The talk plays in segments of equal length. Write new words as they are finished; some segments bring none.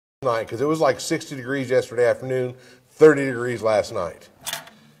night, because it was like 60 degrees yesterday afternoon, 30 degrees last night.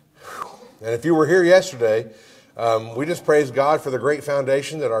 And if you were here yesterday, we just praise God for the great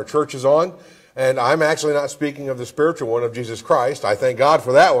foundation that our church is on. And I'm actually not speaking of the spiritual one of Jesus Christ. I thank God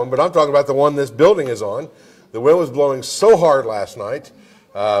for that one, but I'm talking about the one this building is on. The wind was blowing so hard last night.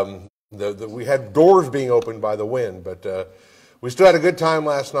 We had doors being opened by the wind, but we still had a good time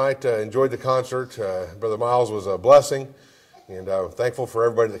last night. Enjoyed the concert. Brother Miles was a blessing. And I'm thankful for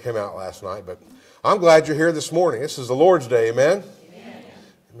everybody that came out last night. But I'm glad you're here this morning. This is the Lord's Day, amen? Amen.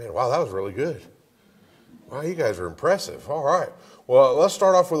 Amen. Wow, that was really good. Wow, you guys are impressive. All right. Well, let's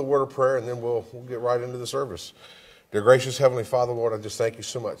start off with a word of prayer, and then we'll get right into the service. Dear gracious Heavenly Father, Lord, I just thank you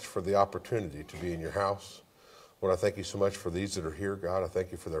so much for the opportunity to be in your house. Lord, I thank you so much for these that are here, God. I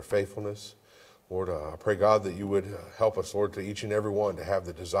thank you for their faithfulness. Lord, I pray, God, that you would help us, Lord, to each and every one to have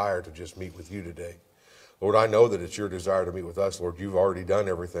the desire to just meet with you today. Lord, I know that it's your desire to meet with us. Lord, you've already done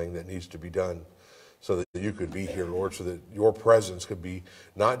everything that needs to be done so that you could be here, Lord, so that your presence could be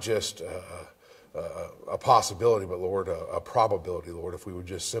not just a possibility, but, Lord, a probability, Lord, if we would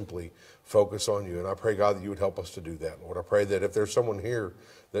just simply focus on you. And I pray, God, that you would help us to do that, Lord. I pray that if there's someone here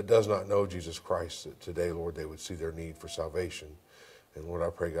that does not know Jesus Christ, that today, Lord, they would see their need for salvation. And, Lord,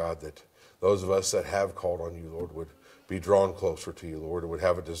 I pray, God, that those of us that have called on you, Lord, would be drawn closer to you, Lord, and would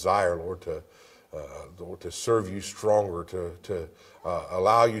have a desire, Lord, to serve you stronger, to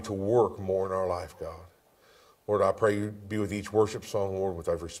allow you to work more in our life, God. Lord, I pray you be with each worship song, Lord, with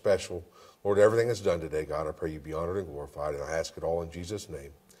every special. Lord, everything that's done today, God, I pray you be honored and glorified, and I ask it all in Jesus'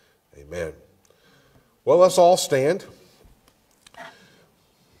 name. Amen. Well, let's all stand.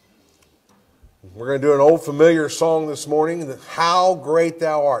 We're going to do an old familiar song this morning, How Great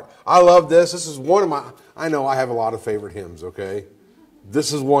Thou Art. I love this. This is one of my, I know I have a lot of favorite hymns, okay?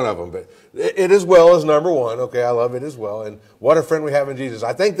 This is one of them, but it as well is number one. Okay, I love it as well. And what a friend we have in Jesus.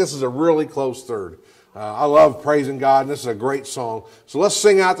 I think this is a really close third. I love praising God, and this is a great song. So let's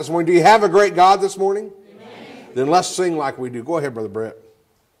sing out this morning. Do you have a great God this morning? Amen. Then let's sing like we do. Go ahead, Brother Brett.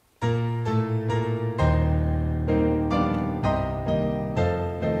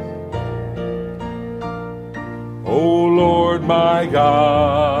 O Lord my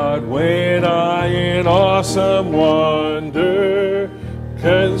God, when I in awesome wonder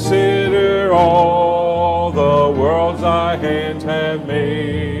consider all the worlds thy hands have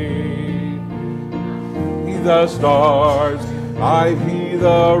made, the stars, I hear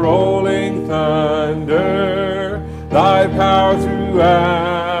the rolling thunder, thy power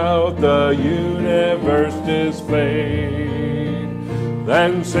throughout the universe displayed.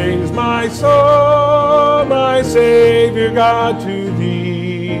 Then sings my soul, my Savior God, to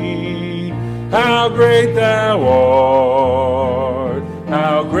thee, how great thou art,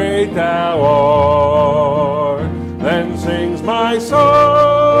 how great thou art. Then sings my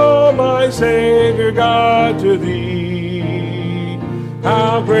soul, my Savior God, to thee,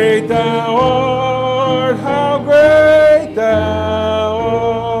 how great thou art, how great thou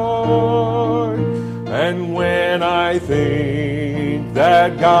art. And when I think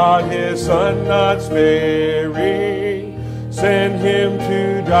that God his Son not sparing sent him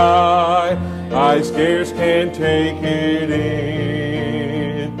to die, I scarce can take it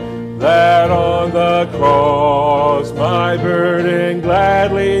in, that on the cross my burden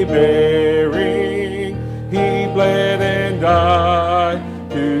gladly bearing, he bled and died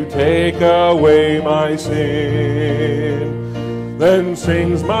to take away my sin. Then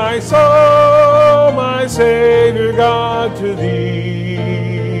sings my soul, my Savior God, to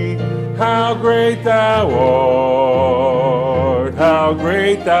thee, how great thou art, how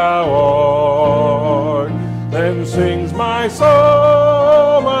great thou art. Then sings my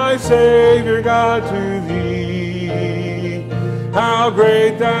soul, my Savior God, to thee, how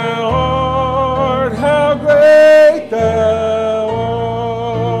great thou art, how great thou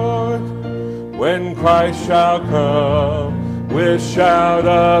art. When Christ shall come with shout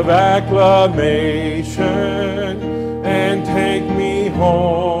of acclamation and take me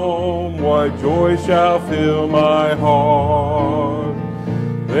home, what joy shall fill my heart.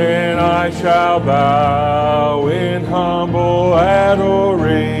 Then I shall bow in humble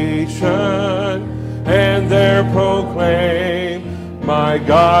adoration and there proclaim, my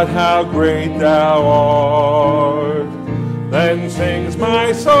God, how great thou art. Then sings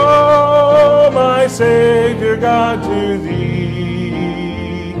my soul, my Savior God, to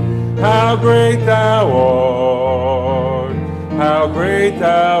thee, how great thou art, how great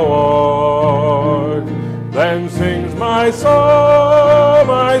thou art. Then sings my soul,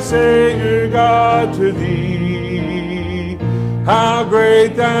 my Savior God, to thee, how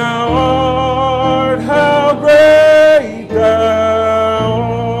great thou art, how great thou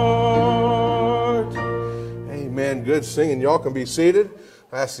art. good singing. Y'all can be seated.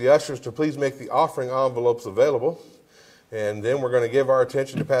 I ask the ushers to please make the offering envelopes available. And then we're going to give our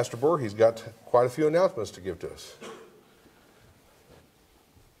attention to Pastor Bohr. He's got quite a few announcements to give to us.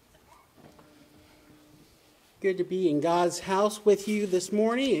 Good to be in God's house with you this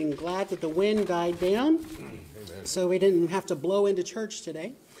morning, and glad that the wind died down. Amen. So we didn't have to blow into church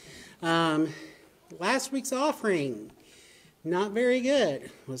today. Last week's offering, not very good.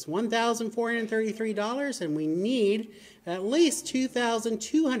 It was $1,433, and we need at least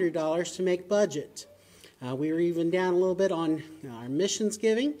 $2,200 to make budget. We were even down a little bit on our missions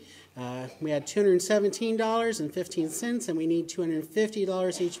giving. We had $217.15, and we need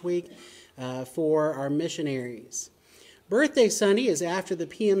 $250 each week for our missionaries. Birthday Sunday is after the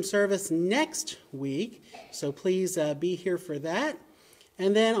PM service next week, so please be here for that.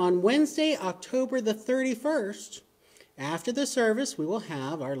 And then on Wednesday, October the 31st, after the service, we will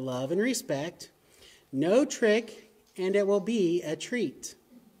have our love and respect, no trick, and it will be a treat.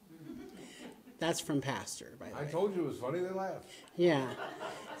 That's from Pastor, by the way. I told you it was funny, they laughed. Yeah.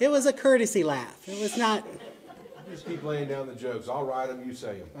 It was a courtesy laugh. It was not... Just keep laying down the jokes. I'll write them, you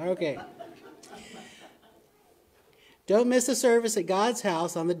say them. Okay. Don't miss a service at God's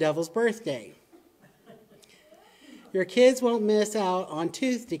house on the devil's birthday. Your kids won't miss out on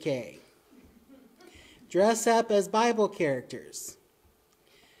tooth decay. Dress up as Bible characters.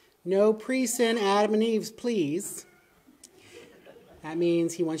 No pre-sin Adam and Eve's, please. That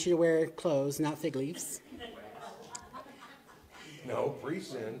means he wants you to wear clothes, not fig leaves. No,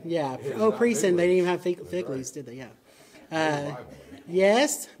 pre-sin. Yeah. Oh, pre-sin. They didn't even have fig leaves, did they? Yeah.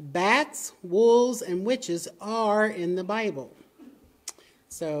 Yes, bats, wolves, and witches are in the Bible.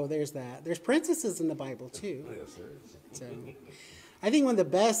 So there's that. There's princesses in the Bible, too. Yes, there is. So, I think one of the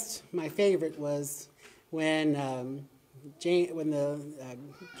best, my favorite, was when the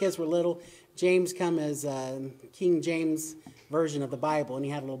kids were little, James come as King James version of the Bible, and he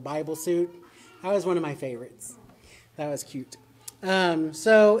had a little Bible suit. That was one of my favorites. That was cute.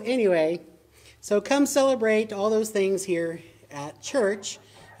 So anyway, so come celebrate all those things here at church,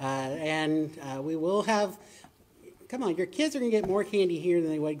 and we will have, come on, your kids are going to get more candy here than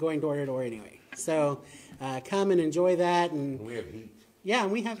they would going door to door anyway. So come and enjoy that. And we have heat. Yeah,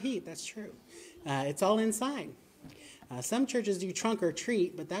 and we have heat, that's true. It's all inside. Some churches do trunk or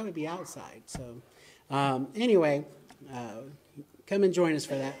treat, but that would be outside. So anyway, come and join us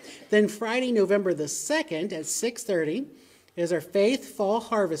for that. Then Friday, November the 2nd at 6:30 is our Faith Fall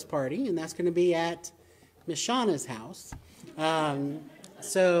Harvest Party, and that's going to be at Miss Shauna's house.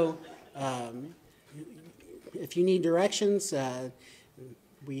 If you need directions,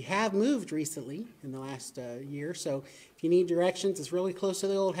 we have moved recently in the last year, so if you need directions, it's really close to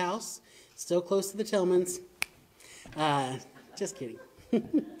the old house, still close to the Tillmans. Just kidding.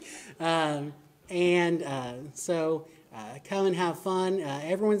 So come and have fun.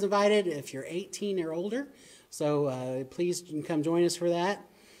 Everyone's invited if you're 18 or older, so please come join us for that.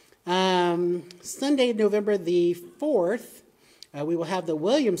 Sunday, November the 4th, we will have the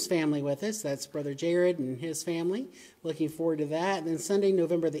Williams family with us. That's Brother Jared and his family. Looking forward to that. And then Sunday,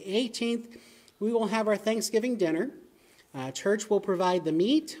 November the 18th, we will have our Thanksgiving dinner. Church will provide the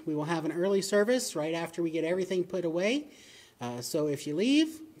meat. We will have an early service right after we get everything put away. So if you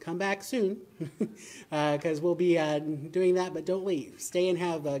leave, come back soon because we'll be doing that, but don't leave. Stay and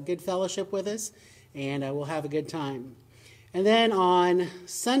have a good fellowship with us, and we'll have a good time. And then on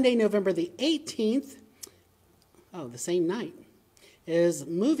Sunday, November the 18th, the same night, is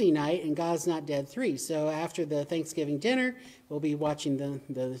movie night in God's Not Dead 3. So after the Thanksgiving dinner, we'll be watching the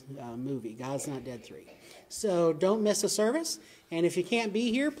movie, God's Not Dead 3. So don't miss a service. And if you can't be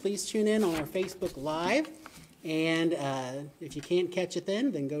here, please tune in on our Facebook Live. And if you can't catch it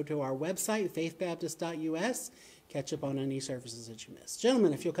then go to our website, faithbaptist.us. Catch up on any services that you missed.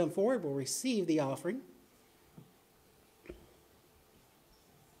 Gentlemen, if you'll come forward, we'll receive the offering.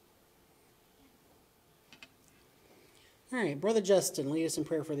 All right, Brother Justin, lead us in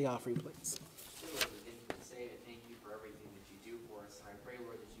prayer for the offering, please. Thank you for everything that you do for us. I pray,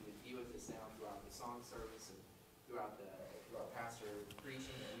 Lord, that you would be with us now throughout the song service and throughout Pastor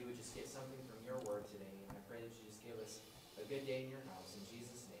preaching, and we would just get something from your word today. And I pray that you just give us a good day in your house. In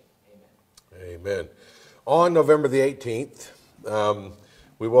Jesus' name, amen. Amen. On November the 18th,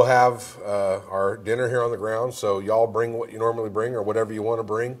 we will have our dinner here on the ground, so y'all bring what you normally bring or whatever you want to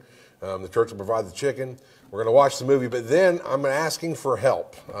bring. The church will provide the chicken. We're going to watch the movie, but then I'm asking for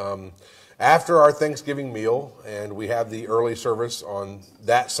help. After our Thanksgiving meal, and we have the early service on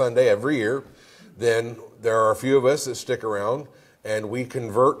that Sunday every year, then there are a few of us that stick around, and we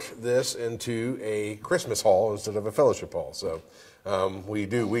convert this into a Christmas hall instead of a fellowship hall. So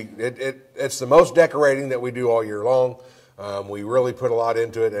It's the most decorating that we do all year long. We really put a lot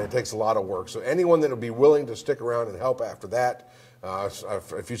into it, and it takes a lot of work. So anyone that would be willing to stick around and help after that,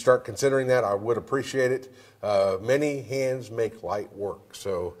 if you start considering that, I would appreciate it. Many hands make light work.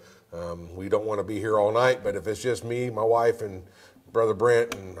 So we don't want to be here all night, but if it's just me, my wife, and Brother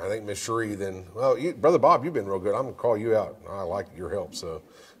Brent, and I think Miss Cherie, then, well, Brother Bob, you've been real good. I'm going to call you out. I like your help, so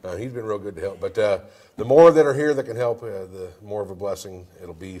he's been real good to help. But the more that are here that can help, the more of a blessing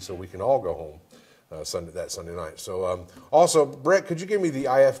it'll be, so we can all go home that Sunday night. So also, Brent, could you give me the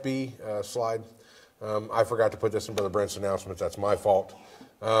IFB slide? I forgot to put this in Brother Brent's announcements. That's my fault.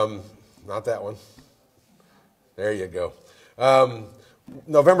 Not that one. There you go.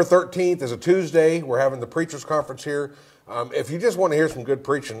 November 13th is a Tuesday. We're having the Preachers Conference here. If you just want to hear some good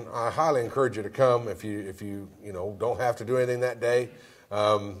preaching, I highly encourage you to come. If you don't have to do anything that day,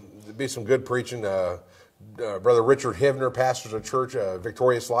 there'll be some good preaching. Brother Richard Hivner pastors a church,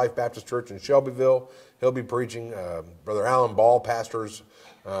 Victorious Life Baptist Church in Shelbyville. He'll be preaching. Brother Alan Ball pastors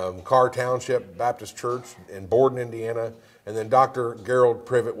Carr Township Baptist Church in Borden, Indiana. And then Dr. Gerald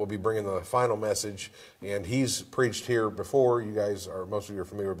Privet will be bringing the final message. And he's preached here before. You guys most of you are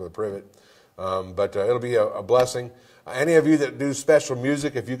familiar with Brother Privet. But it'll be a blessing. Any of you that do special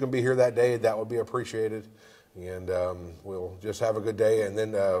music, if you can be here that day, that would be appreciated. And we'll just have a good day. And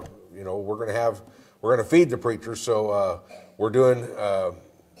then we're going to feed the preachers. So we're doing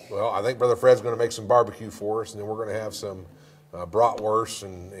I think Brother Fred's going to make some barbecue for us, and then we're going to have some bratwurst,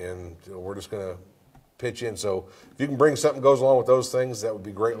 and we're just going to pitch in. So if you can bring something goes along with those things, that would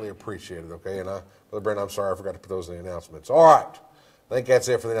be greatly appreciated. Okay, and Brother Brent, I'm sorry I forgot to put those in the announcements. All right, I think that's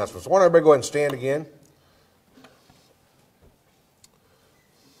it for the announcements. Why don't everybody go ahead and stand again?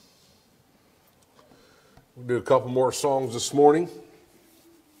 We'll do a couple more songs this morning.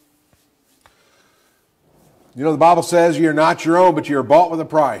 You know, the Bible says you're not your own, but you're bought with a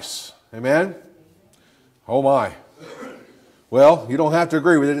price. Amen? Oh my. Well, you don't have to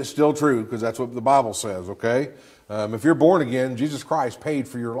agree with it. It's still true, because that's what the Bible says, okay? If you're born again, Jesus Christ paid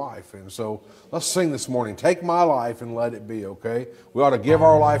for your life. And so let's sing this morning. Take my life and let it be, okay? We ought to give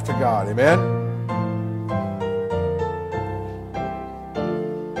our life to God. Amen?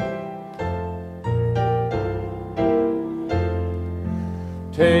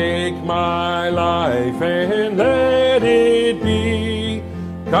 Take my life and let it be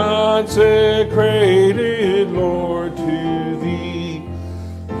consecrated, Lord, to Thee.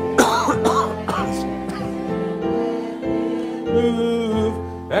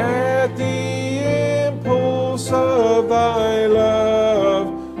 Move at the impulse of Thy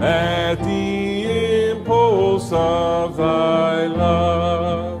love, at the impulse of Thy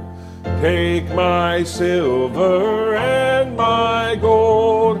love. Take my silver and my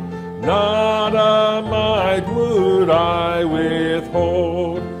gold, not a mite would I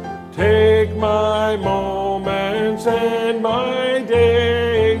withhold. Take my moments and my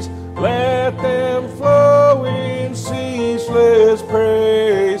days, let them flow in ceaseless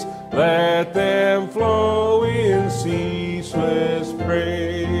praise. Let them flow in ceaseless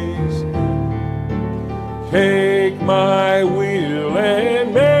praise. Take my will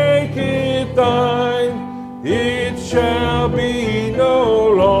and make it Thine, it shall be no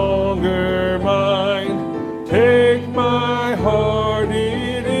longer mine. Take my heart,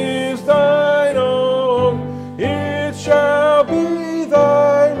 it is Thine own, it shall be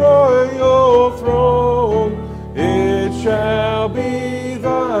Thy royal throne, it shall be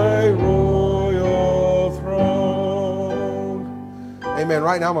Thy royal throne. Amen.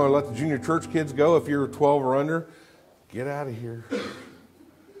 Right now I'm going to let the junior church kids go. If you're 12 or under, get out of here.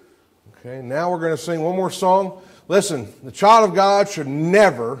 Okay, now we're going to sing one more song. Listen, the child of God should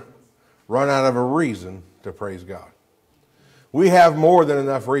never run out of a reason to praise God. We have more than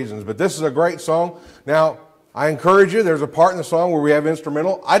enough reasons, but this is a great song. Now, I encourage you, there's a part in the song where we have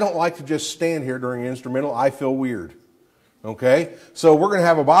instrumental. I don't like to just stand here during instrumental. I feel weird. Okay? So we're going to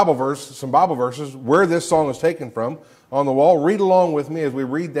have a Bible verse, some Bible verses where this song is taken from on the wall. Read along with me as we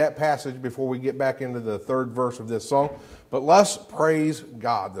read that passage before we get back into the third verse of this song. But let's praise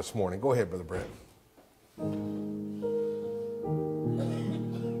God this morning. Go ahead, Brother Brent.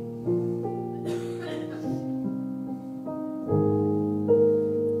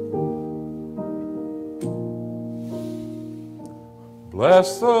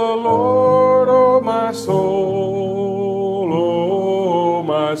 Bless the Lord, O my soul, O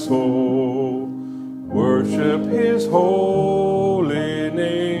my soul. Worship His holy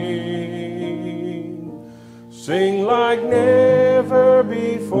name. Sing like never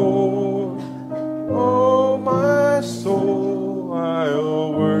before. Oh, my soul,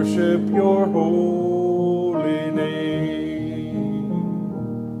 I'll worship Your holy name.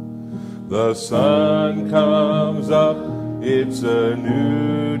 The sun comes up, it's a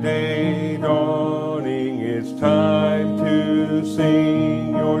new day dawning. It's time to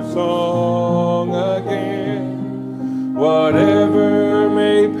sing your song again. Whatever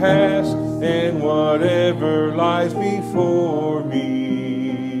may pass and whatever lies before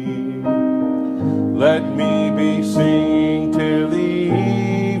me, let me be singing till the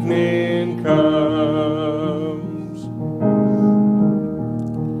evening comes.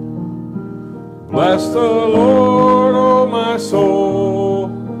 Bless the Lord, O my soul,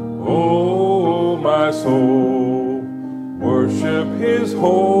 O my soul. Worship his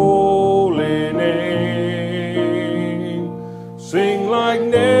holy name. Sing like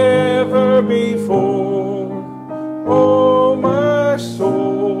never before, O my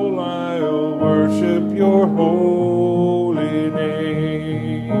soul. I'll worship your holy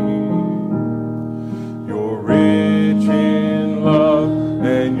name. You're rich in love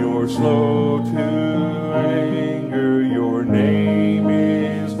and you're slow to anger. Your name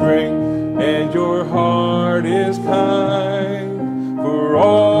is great and your heart is kind. For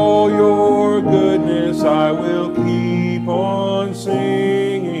all your goodness I will keep on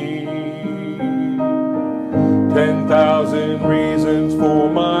singing. 10,000 reasons for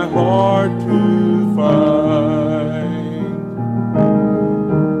my heart to find.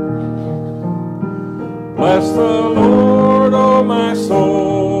 Bless the Lord, O my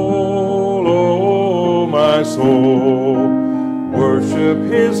soul, O my soul. Worship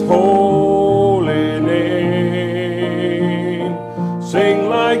his holy name. Sing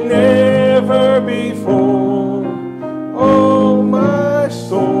like never before, O my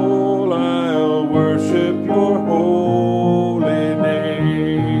soul. I'll worship your holy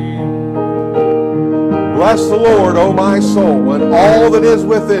name. Bless the Lord, O my soul, and all that is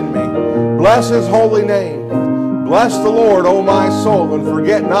within me. Bless his holy name. Bless the Lord, O my soul, and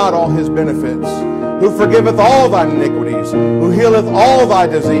forget not all his benefits, who forgiveth all thine iniquities, who healeth all thy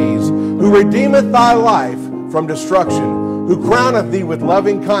disease, who redeemeth thy life from destruction, who crowneth thee with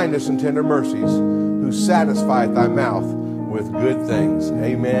loving kindness and tender mercies, who satisfieth thy mouth with good things.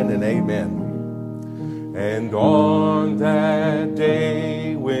 Amen and amen. And on that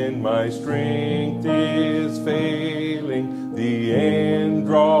day when my strength is failing, the end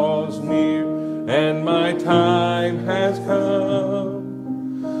draws near and my time has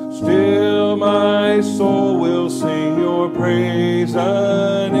come, still my soul will sing your praise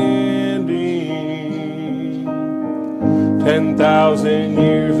unending. 10,000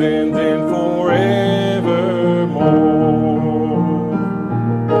 years and then forevermore.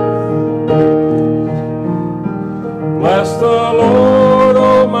 Bless the Lord,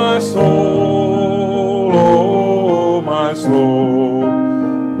 O my soul, O my soul.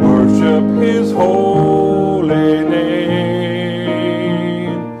 Worship his holy name.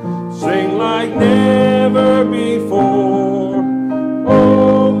 Sing like never before,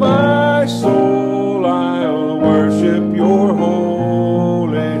 O my soul. I'll worship your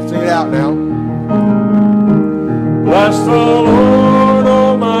holy. Sing it out now. Bless the Lord,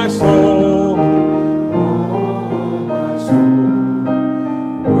 O my soul.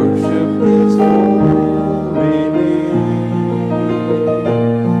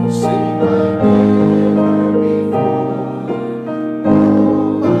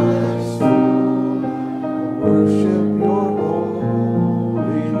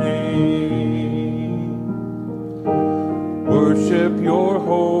 Your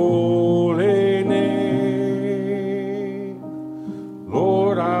holy name.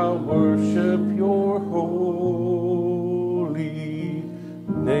 Lord, I'll worship your holy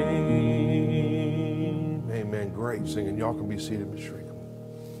name. Amen. Great singing. Y'all can be seated, Ms. Shrika.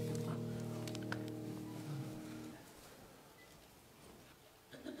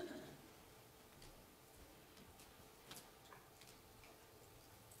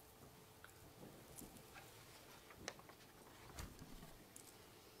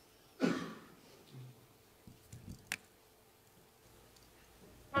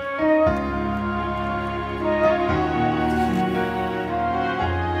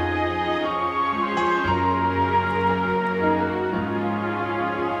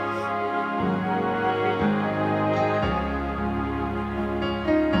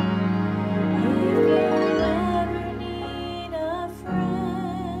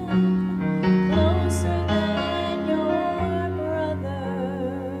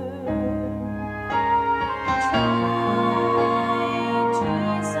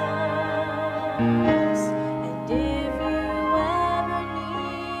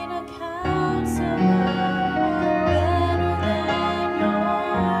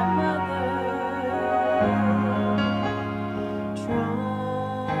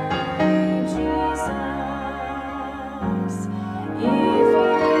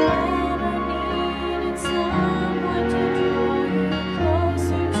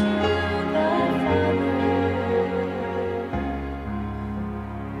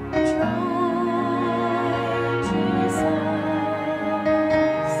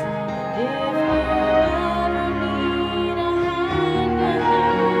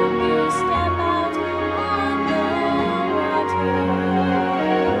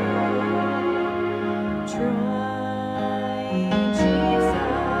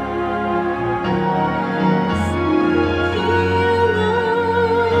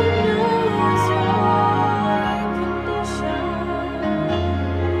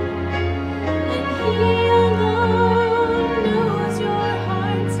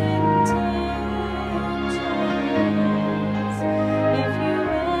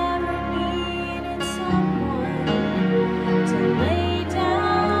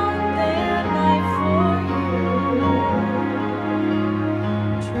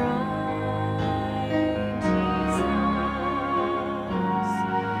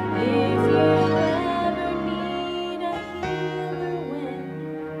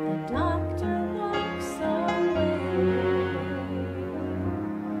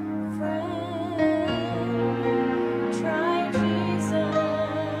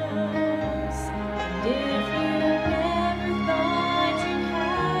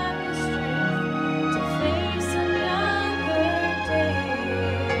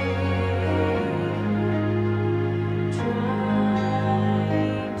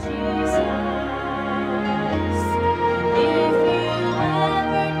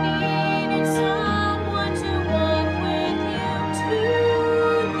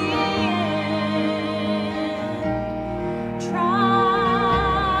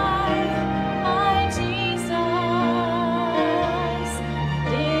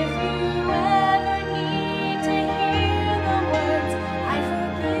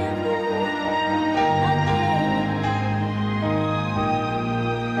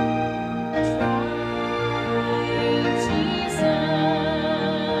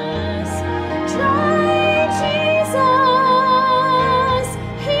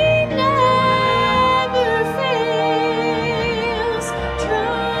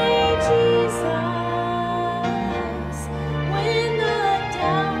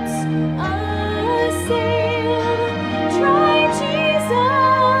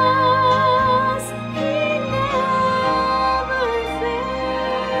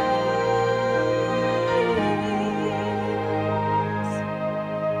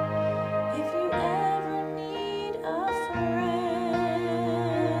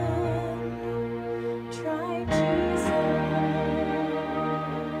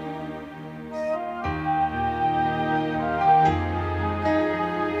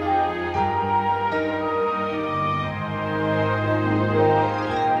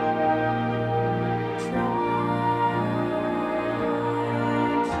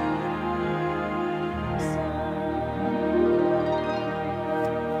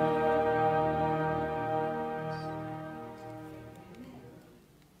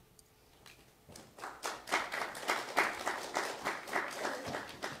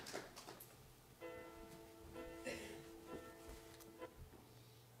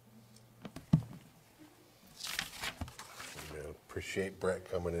 appreciate Brett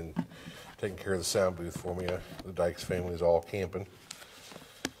coming and taking care of the sound booth for me. The Dykes family is all camping.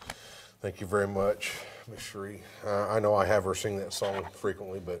 Thank you very much, Miss Cherie. I know I have her sing that song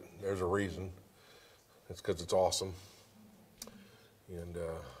frequently, but there's a reason. It's because it's awesome. And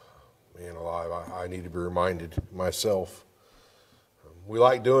man alive, I need to be reminded myself. We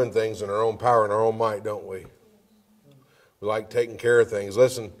like doing things in our own power and our own might, don't we? We like taking care of things.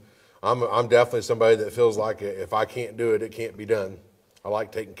 Listen, I'm definitely somebody that feels like if I can't do it, it can't be done. I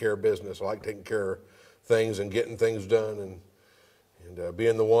like taking care of business. I like taking care of things and getting things done and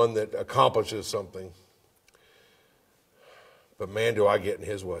being the one that accomplishes something. But man, do I get in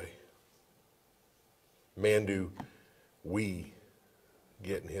his way. Man, do we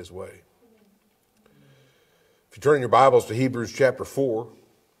get in his way. If you turn in your Bibles to Hebrews chapter 4,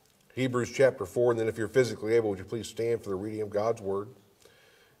 Hebrews chapter 4, and then if you're physically able, would you please stand for the reading of God's Word?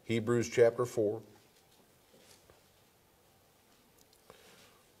 Hebrews chapter 4.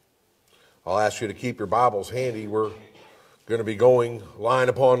 I'll ask you to keep your Bibles handy. We're going to be going line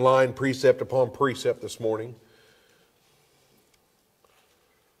upon line, precept upon precept this morning.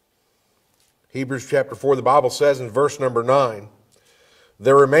 Hebrews chapter 4, the Bible says in verse number 9,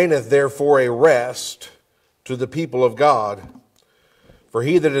 "There remaineth therefore a rest to the people of God. For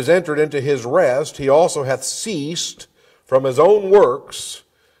he that is entered into his rest, he also hath ceased from his own works,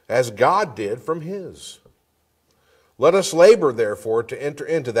 as God did from his. Let us labor, therefore, to enter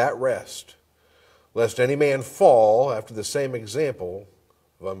into that rest, lest any man fall after the same example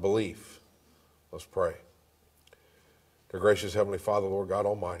of unbelief." Let's pray. Dear gracious Heavenly Father, Lord God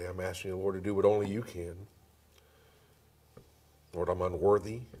Almighty, I'm asking you, Lord, to do what only you can. Lord, I'm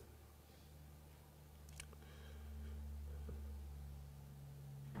unworthy.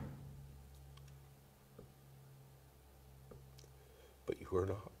 But you are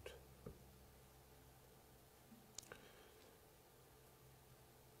not.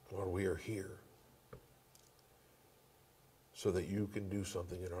 Lord, we are here so that you can do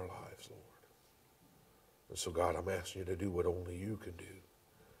something in our lives, Lord. And so, God, I'm asking you to do what only you can do.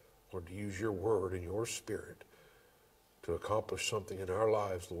 Lord, to use your word and your spirit to accomplish something in our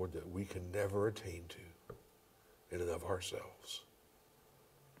lives, Lord, that we can never attain to in and of ourselves.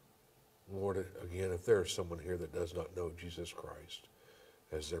 Lord, again, if there is someone here that does not know Jesus Christ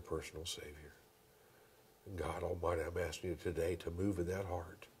as their personal Savior, God Almighty, I'm asking you today to move in that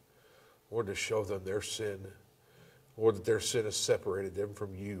heart. Lord, to show them their sin. Lord, that their sin has separated them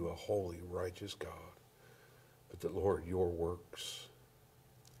from you, a holy, righteous God. But that, Lord, your works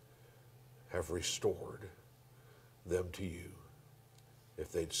have restored them to you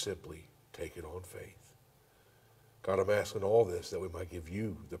if they'd simply take it on faith. God, I'm asking all this that we might give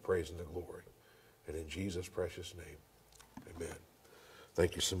you the praise and the glory. And in Jesus' precious name, amen.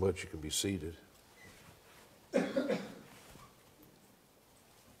 Thank you so much. You can be seated.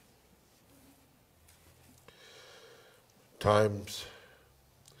 Times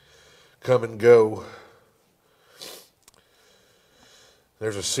come and go.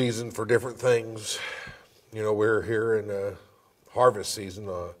 There's a season for different things. You know, we're here in harvest season,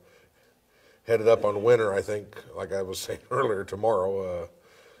 headed up on winter, I think, like I was saying earlier, tomorrow.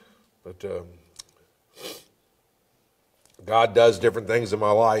 But God does different things in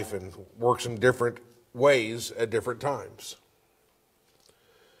my life and works in different ways at different times.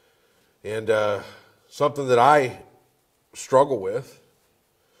 And something that I struggle with,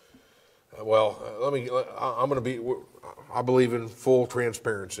 I believe in full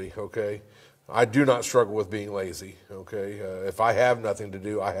transparency, okay? I do not struggle with being lazy, okay? If I have nothing to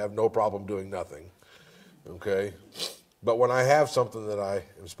do, I have no problem doing nothing, okay? But when I have something that I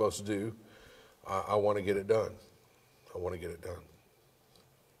am supposed to do, I want to get it done. I want to get it done.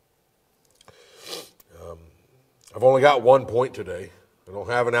 I've only got one point today. I don't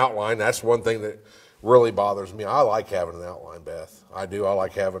have an outline. That's one thing that really bothers me. I like having an outline, Beth. I do. I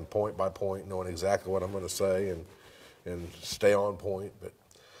like having point by point, knowing exactly what I'm going to say and stay on point. But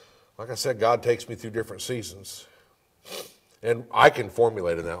like I said, God takes me through different seasons. And I can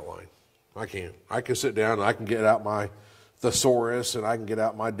formulate an outline. I can. I can sit down and I can get out my thesaurus and I can get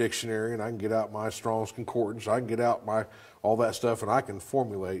out my dictionary and I can get out my Strong's Concordance. I can get out my all that stuff and I can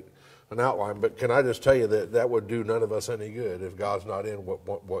formulate an outline. But can I just tell you that would do none of us any good if God's not in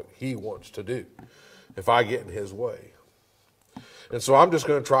what he wants to do, if I get in his way. And so I'm just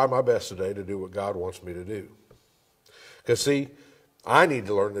going to try my best today to do what God wants me to do. Because see, I need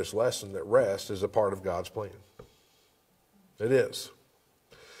to learn this lesson that rest is a part of God's plan. It is.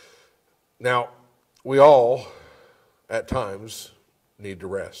 Now, we all, at times, need to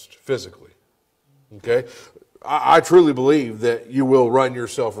rest physically. Okay? I truly believe that you will run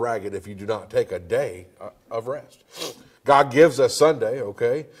yourself ragged if you do not take a day of rest. God gives us Sunday,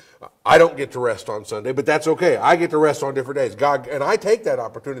 okay? I don't get to rest on Sunday, but that's okay. I get to rest on different days. And I take that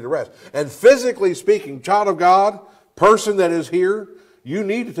opportunity to rest. And physically speaking, child of God, person that is here, you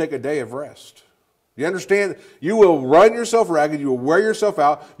need to take a day of rest. You understand? You will run yourself ragged. You will wear yourself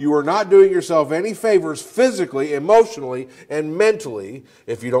out. You are not doing yourself any favors physically, emotionally, and mentally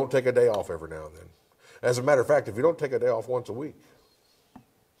if you don't take a day off every now and then. As a matter of fact, if you don't take a day off once a week.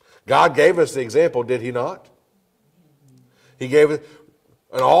 God gave us the example, did he not? He gave it.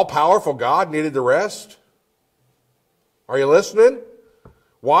 An all-powerful God needed to rest? Are you listening?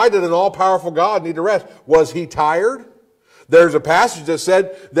 Why did an all-powerful God need to rest? Was he tired? There's a passage that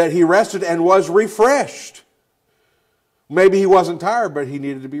said that he rested and was refreshed. Maybe he wasn't tired, but he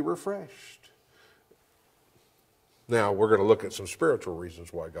needed to be refreshed. Now, we're going to look at some spiritual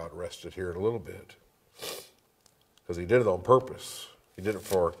reasons why God rested here in a little bit. Because he did it on purpose. He did it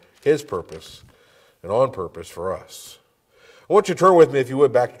for his purpose and on purpose for us. I want you to turn with me, if you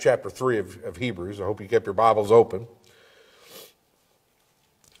would, back to chapter 3 of Hebrews. I hope you kept your Bibles open.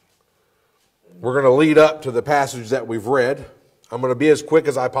 We're going to lead up to the passage that we've read. I'm going to be as quick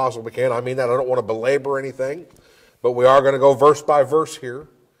as I possibly can. I mean that I don't want to belabor anything, but we are going to go verse by verse here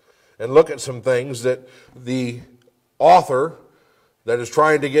and look at some things that the author that is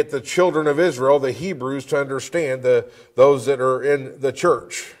trying to get the children of Israel, the Hebrews, to understand, those that are in the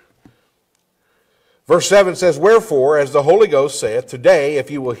church. Verse 7 says, "Wherefore, as the Holy Ghost saith, today, if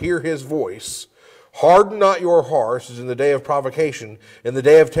you will hear his voice, harden not your hearts as in the day of provocation, in the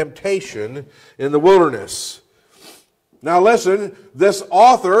day of temptation in the wilderness." Now listen, this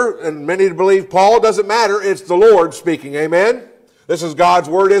author, and many believe Paul, doesn't matter, it's the Lord speaking, amen? This is God's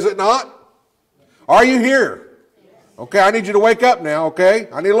word, is it not? Are you here? Okay, I need you to wake up now, okay?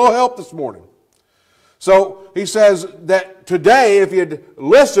 I need a little help this morning. So he says that today, if you'd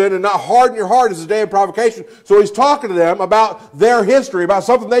listen and not harden your heart, is a day of provocation. So he's talking to them about their history, about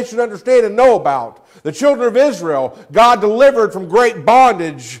something they should understand and know about. The children of Israel, God delivered from great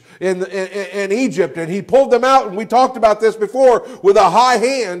bondage in Egypt, and he pulled them out, and we talked about this before, with a high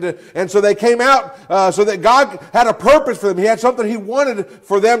hand. And so they came out so that God had a purpose for them. He had something he wanted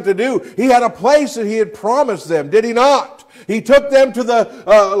for them to do. He had a place that he had promised them, did he not? He took them to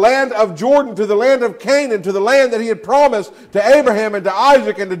the land of Jordan, to the land of Canaan, to the land that he had promised to Abraham and to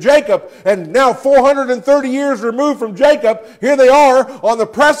Isaac and to Jacob. And now 430 years removed from Jacob, here they are on the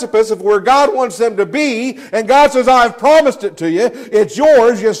precipice of where God wants them to be. And God says, "I've promised it to you. It's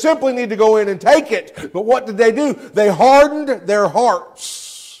yours. You simply need to go in and take it." But what did they do? They hardened their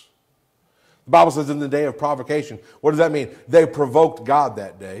hearts. The Bible says in the day of provocation. What does that mean? They provoked God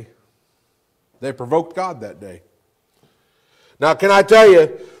that day. They provoked God that day. Now, can I tell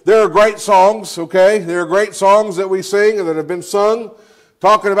you, there are great songs, okay? There are great songs that we sing and that have been sung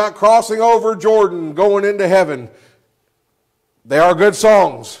talking about crossing over Jordan, going into heaven. They are good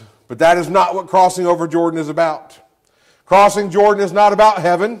songs, but that is not what crossing over Jordan is about. Crossing Jordan is not about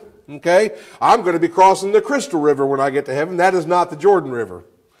heaven, okay? I'm going to be crossing the Crystal River when I get to heaven. That is not the Jordan River.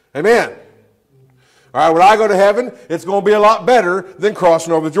 Amen. All right, when I go to heaven, it's going to be a lot better than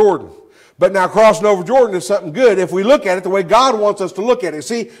crossing over Jordan. But now crossing over Jordan is something good if we look at it the way God wants us to look at it.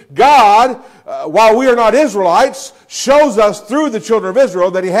 See, God, while we are not Israelites, shows us through the children of Israel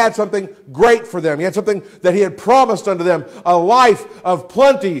that he had something great for them. He had something that he had promised unto them, a life of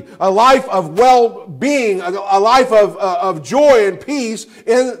plenty, a life of well-being, a life of joy and peace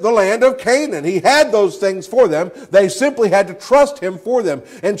in the land of Canaan. He had those things for them. They simply had to trust him for them.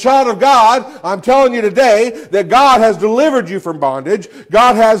 And child of God, I'm telling you today that God has delivered you from bondage.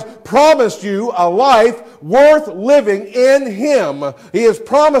 God has promised you a life worth living in him. He has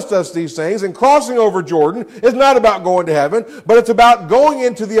promised us these things, and crossing over Jordan is not about going to heaven, but it's about going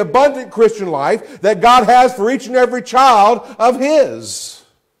into the abundant Christian life that God has for each and every child of his.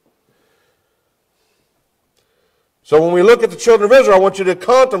 So when we look at the children of Israel, I want you to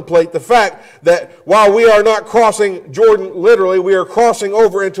contemplate the fact that while we are not crossing Jordan literally, we are crossing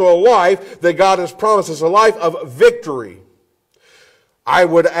over into a life that God has promised us, a life of victory. I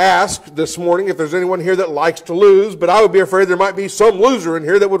would ask this morning if there's anyone here that likes to lose, but I would be afraid there might be some loser in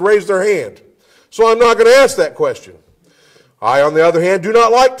here that would raise their hand. So I'm not going to ask that question. I, on the other hand, do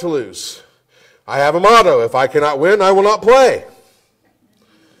not like to lose. I have a motto: if I cannot win, I will not play.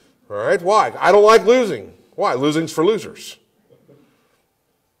 All right, why? I don't like losing. Why? Losing's for losers.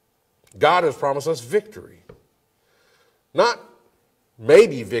 God has promised us victory. Not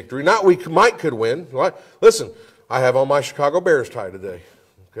maybe victory, not we could win. Listen, I have on my Chicago Bears tie today.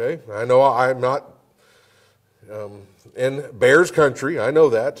 Okay, I know I'm not in Bears country. I know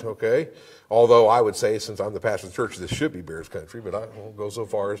that. Okay, although I would say, since I'm the pastor of the church, this should be Bears country, but I won't go so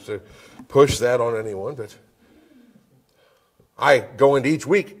far as to push that on anyone. But I go into each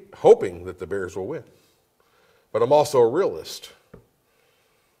week hoping that the Bears will win. But I'm also a realist.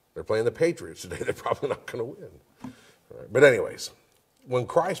 They're playing the Patriots today. They're probably not going to win. All right. But anyways, when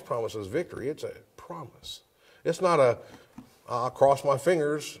Christ promises victory, it's a promise. It's not I'll cross my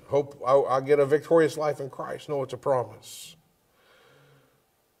fingers, hope I'll get a victorious life in Christ. No, it's a promise.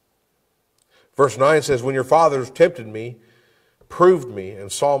 Verse 9 says, when your fathers tempted me, proved me, and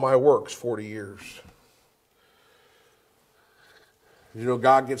saw my works 40 years. You know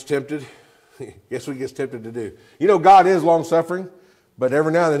God gets tempted? Guess what he gets tempted to do? You know God is long-suffering, but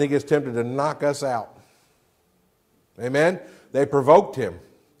every now and then he gets tempted to knock us out. Amen? They provoked him.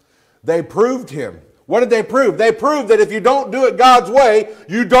 They proved him. What did they prove? They proved that if you don't do it God's way,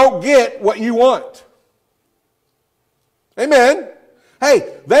 you don't get what you want. Amen?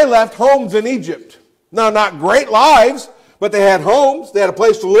 Hey, they left homes in Egypt. Now, not great lives, but they had homes. They had a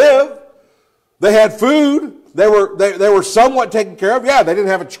place to live. They had food. They were somewhat taken care of. Yeah, they didn't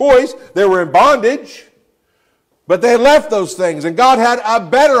have a choice. They were in bondage. But they left those things, and God had a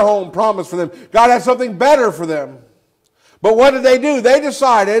better home promised for them. God had something better for them. But what did they do? They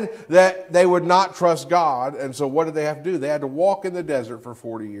decided that they would not trust God, and so what did they have to do? They had to walk in the desert for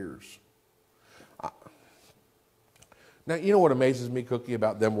 40 years. Now, you know what amazes me, Cookie,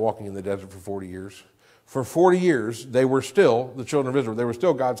 about them walking in the desert for 40 years? For 40 years, they were still, the children of Israel, they were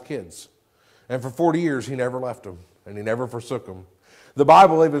still God's kids. And for 40 years, he never left them, and he never forsook them. The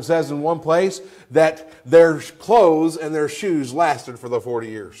Bible even says in one place that their clothes and their shoes lasted for the 40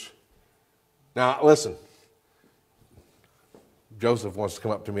 years. Now, listen. Joseph wants to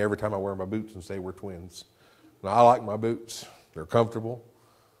come up to me every time I wear my boots and say we're twins. Now, I like my boots. They're comfortable.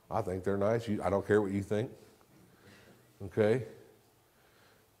 I think they're nice. I don't care what you think. Okay?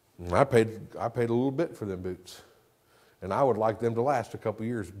 And I paid a little bit for them boots. And I would like them to last a couple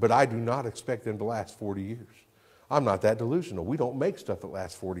years. But I do not expect them to last 40 years. I'm not that delusional. We don't make stuff that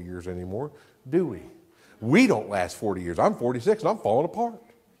lasts 40 years anymore, do we? We don't last 40 years. I'm 46 and I'm falling apart.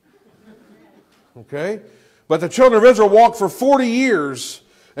 Okay? But the children of Israel walked for 40 years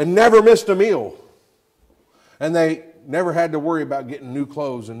and never missed a meal. And they never had to worry about getting new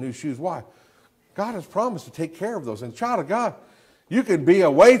clothes and new shoes. Why? God has promised to take care of those. And child of God, you can be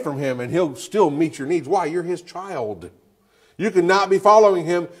away from him and he'll still meet your needs. Why? You're his child. You can not be following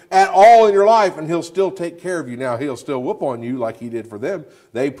him at all in your life and he'll still take care of you. Now, he'll still whoop on you like he did for them.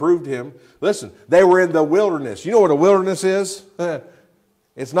 They proved him. Listen, they were in the wilderness. You know what a wilderness is?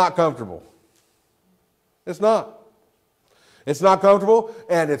 It's not comfortable. It's not. It's not comfortable,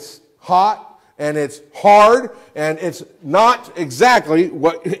 and it's hot, and it's hard, and it's not exactly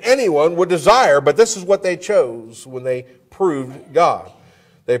what anyone would desire, but this is what they chose when they proved God.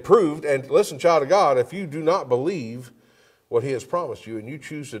 They proved, and listen, child of God, if you do not believe what he has promised you and you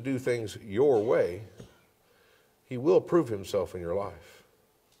choose to do things your way, he will prove himself in your life.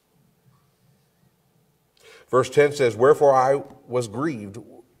 Verse 10 says, wherefore I was grieved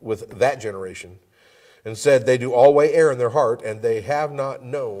with that generation, and said, they do always err in their heart, and they have not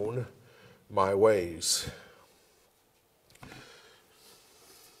known my ways.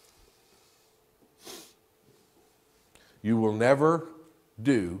 You will never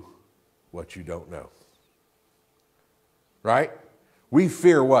do what you don't know. Right? We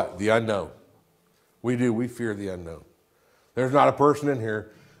fear what? The unknown. We do. We fear the unknown. There's not a person in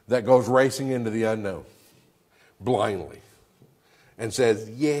here that goes racing into the unknown blindly and says,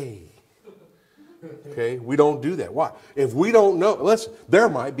 yay. Okay, we don't do that. Why? If we don't know, listen, there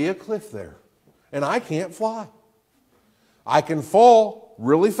might be a cliff there, and I can't fly. I can fall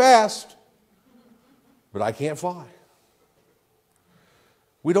really fast, but I can't fly.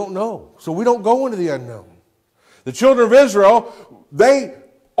 We don't know, so we don't go into the unknown. The children of Israel, they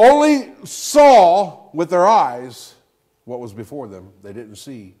only saw with their eyes what was before them. They didn't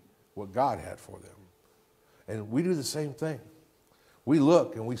see what God had for them. And we do the same thing. We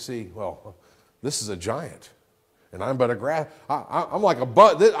look and we see, well, this is a giant, and I'm but a grass. I'm like a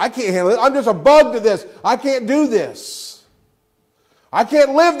bug. I can't handle it. I'm just a bug to this. I can't do this. I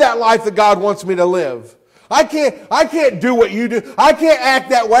can't live that life that God wants me to live. I can't do what you do. I can't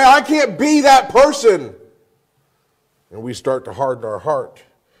act that way. I can't be that person. And we start to harden our heart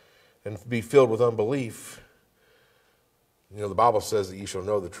and be filled with unbelief. You know, the Bible says that you shall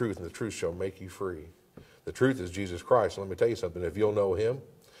know the truth, and the truth shall make you free. The truth is Jesus Christ. And let me tell you something. If you'll know him,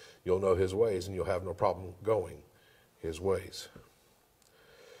 you'll know his ways, and you'll have no problem going his ways.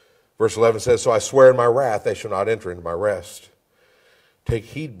 Verse 11 says, so I swear in my wrath, they shall not enter into my rest. Take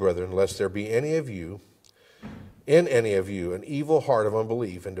heed, brethren, lest there be in any of you, an evil heart of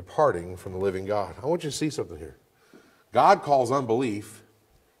unbelief and departing from the living God. I want you to see something here. God calls unbelief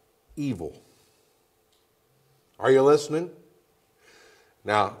evil. Are you listening?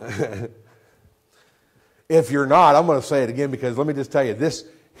 Now, if you're not, I'm going to say it again because let me just tell you, this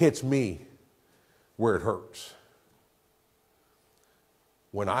hits me where it hurts.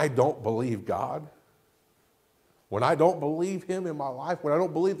 When I don't believe God, when I don't believe Him in my life, when I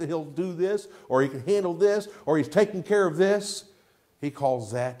don't believe that He'll do this, or He can handle this, or He's taking care of this, He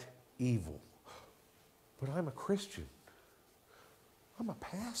calls that evil. But I'm a Christian. I'm a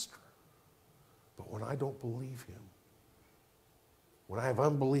pastor. But when I don't believe Him, when I have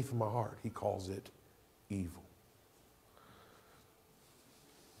unbelief in my heart, He calls it evil.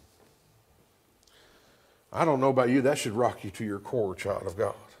 I don't know about you, that should rock you to your core, child of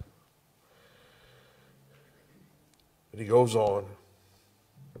God. And he goes on,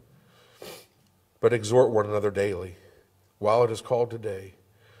 but exhort one another daily, while it is called today,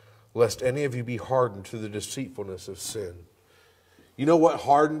 lest any of you be hardened to the deceitfulness of sin. You know what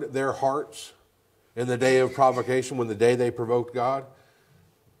hardened their hearts in the day of provocation, when the day they provoked God?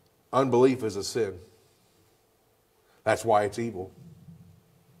 Unbelief is a sin. That's why it's evil.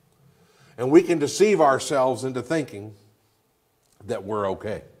 And we can deceive ourselves into thinking that we're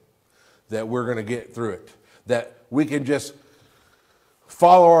okay, that we're going to get through it, that we can just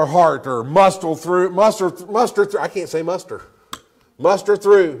follow our heart or muster through, I can't say muster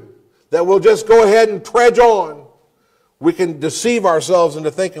through, that we'll just go ahead and trudge on. We can deceive ourselves into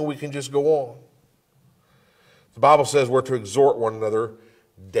thinking we can just go on. The Bible says we're to exhort one another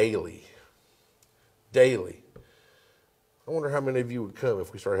daily. Daily. I wonder how many of you would come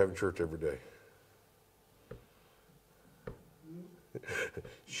if we started having church every day.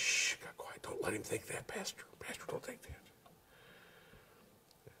 Shh, got quiet. Don't let him think that, Pastor. Pastor, don't think that.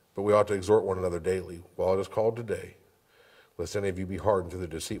 But we ought to exhort one another daily, while it is called today, lest any of you be hardened to the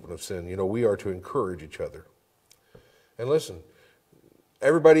deceitfulness of sin. You know, we are to encourage each other. And listen,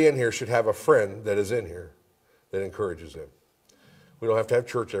 everybody in here should have a friend that is in here that encourages them. We don't have to have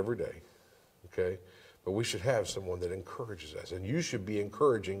church every day, okay? But we should have someone that encourages us. And you should be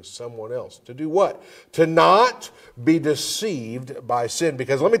encouraging someone else to do what? To not be deceived by sin.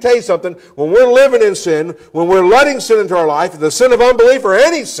 Because let me tell you something, when we're living in sin, when we're letting sin into our life, the sin of unbelief or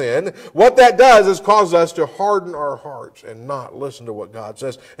any sin, what that does is cause us to harden our hearts and not listen to what God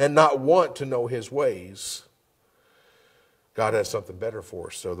says and not want to know His ways. God has something better for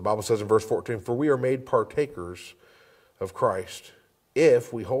us. So the Bible says in verse 14, for we are made partakers of Christ,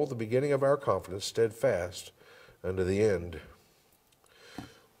 if we hold the beginning of our confidence steadfast unto the end.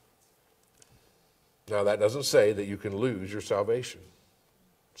 Now that doesn't say that you can lose your salvation.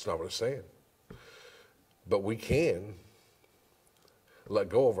 It's not what it's saying. But we can let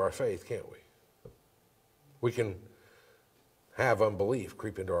go of our faith, can't we? We can have unbelief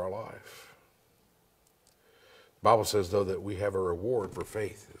creep into our life. The Bible says, though, that we have a reward for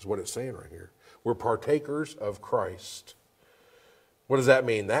faith, is what it's saying right here. We're partakers of Christ. What does that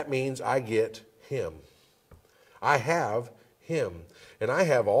mean? That means I get Him. I have Him. And I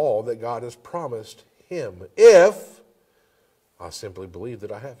have all that God has promised Him, if I simply believe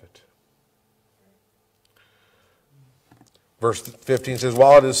that I have it. Verse 15 says,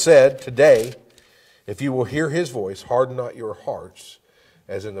 while it is said, today, if you will hear His voice, harden not your hearts,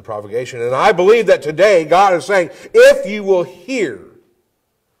 as in the provocation. And I believe that today God is saying, if you will hear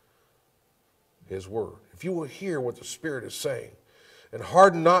His word, if you will hear what the Spirit is saying, and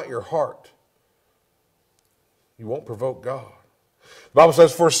harden not your heart, you won't provoke God. The Bible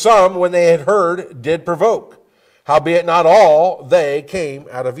says, for some, when they had heard, did provoke. Howbeit not all they came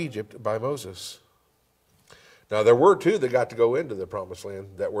out of Egypt by Moses. Now there were two that got to go into the promised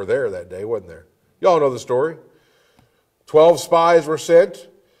land that were there that day, wasn't there? Y'all know the story. 12 spies were sent.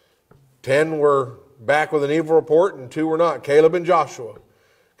 10 were back with an evil report, and 2 were not. Caleb and Joshua.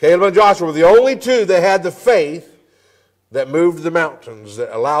 Caleb and Joshua were the only 2 that had the faith that moved the mountains,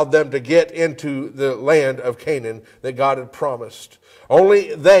 that allowed them to get into the land of Canaan that God had promised.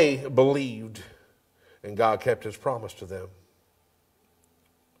 Only they believed, and God kept His promise to them.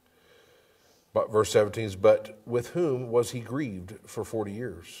 But verse 17 is, but with whom was He grieved for 40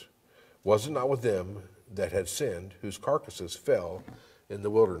 years? Was it not with them that had sinned, whose carcasses fell in the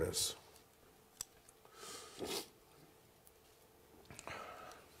wilderness?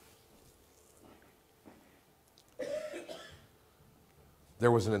 There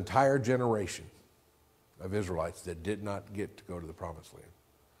was an entire generation of Israelites that did not get to go to the promised land.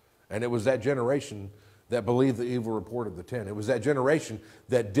 And it was that generation that believed the evil report of the 10. It was that generation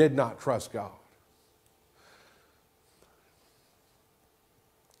that did not trust God.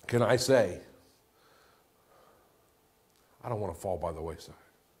 Can I say, I don't want to fall by the wayside.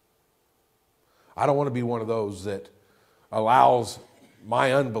 I don't want to be one of those that allows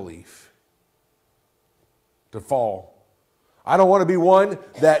my unbelief to fall. I don't want to be one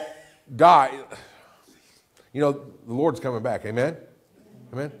that dies. You know, the Lord's coming back. Amen?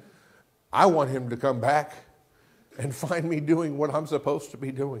 Amen? I want him to come back and find me doing what I'm supposed to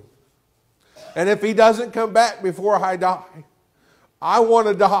be doing. And if he doesn't come back before I die, I want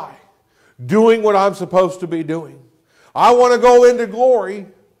to die doing what I'm supposed to be doing. I want to go into glory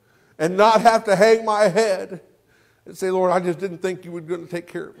and not have to hang my head and say, Lord, I just didn't think you were going to take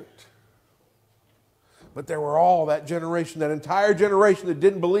care of it. But there were all that generation, that entire generation that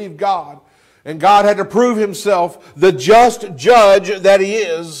didn't believe God. And God had to prove himself the just judge that he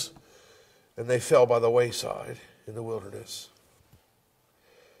is. And they fell by the wayside in the wilderness.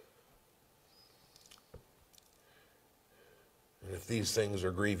 And if these things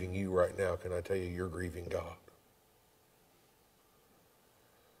are grieving you right now, can I tell you, you're grieving God.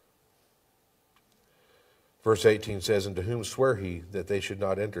 Verse 18 says, and to whom sware he that they should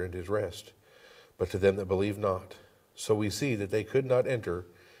not enter into his rest, but to them that believe not. So we see that they could not enter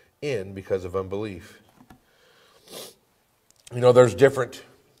in because of unbelief. You know, there's different,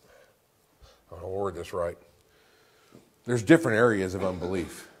 I'll word this right. There's different areas of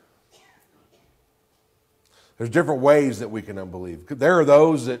unbelief. There's different ways that we can unbelieve. There are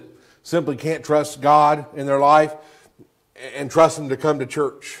those that simply can't trust God in their life and trust Him to come to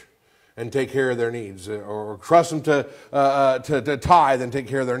church and take care of their needs, or trust them to tithe and take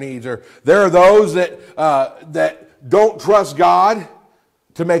care of their needs. Or there are those that don't trust God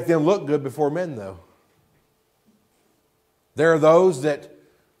to make them look good before men, though. There are those that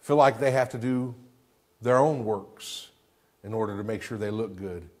feel like they have to do their own works in order to make sure they look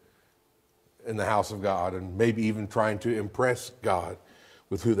good in the house of God, and maybe even trying to impress God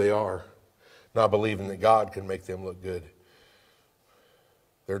with who they are, not believing that God can make them look good.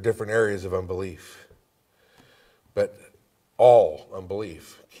 There are different areas of unbelief, but all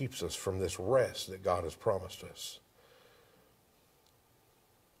unbelief keeps us from this rest that God has promised us.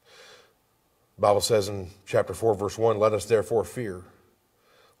 The Bible says in chapter 4, verse 1, let us therefore fear,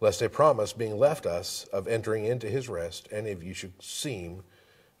 lest a promise being left us of entering into his rest, any of you should seem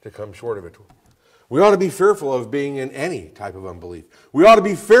to come short of it. We ought to be fearful of being in any type of unbelief. We ought to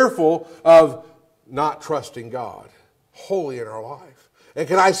be fearful of not trusting God wholly in our life. And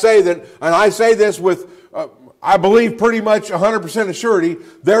can I say that, and I say this with, I believe pretty much 100% of surety,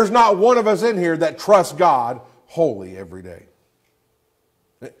 there's not one of us in here that trusts God wholly every day.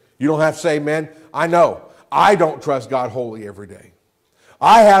 You don't have to say, man, I know, I don't trust God wholly every day.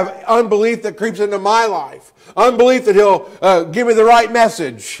 I have unbelief that creeps into my life. Unbelief that He'll give me the right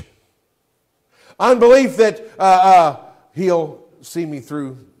message. Unbelief that He'll see me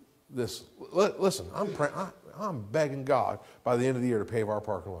through this. Listen, I'm begging God by the end of the year to pave our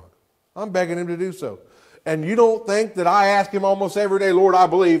parking lot. I'm begging Him to do so. And you don't think that I ask Him almost every day, Lord, I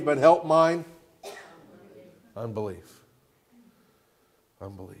believe, but help mine? Unbelief.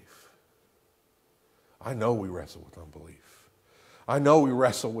 Unbelief. I know we wrestle with unbelief. I know we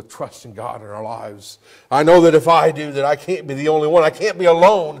wrestle with trusting God in our lives. I know that if I do, that I can't be the only one. I can't be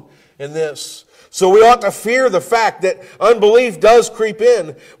alone in this. So we ought to fear the fact that unbelief does creep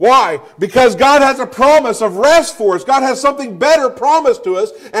in. Why? Because God has a promise of rest for us. God has something better promised to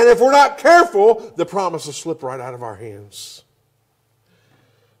us. And if we're not careful, the promise will slip right out of our hands.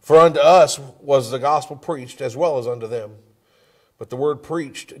 For unto us was the gospel preached as well as unto them. But the word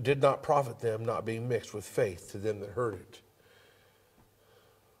preached did not profit them, not being mixed with faith to them that heard it.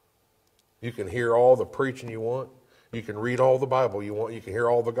 You can hear all the preaching you want. You can read all the Bible you want. You can hear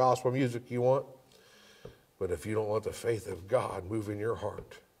all the gospel music you want. But if you don't let the faith of God move in your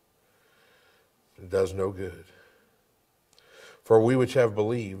heart, it does no good. For we which have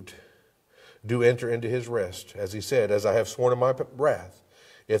believed do enter into his rest, as he said, as I have sworn in my wrath,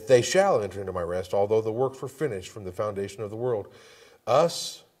 if they shall enter into my rest, although the works were finished from the foundation of the world.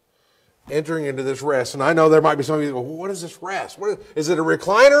 Us entering into this rest, and I know there might be some of you that go, well, what is this rest? Is it a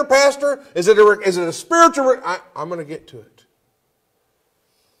recliner, Pastor? Is it a spiritual? I'm going to get to it.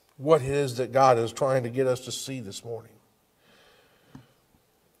 What it is that God is trying to get us to see this morning.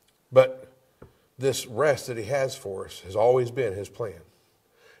 But this rest that he has for us has always been his plan.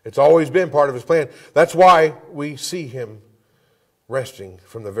 It's always been part of his plan. That's why we see him resting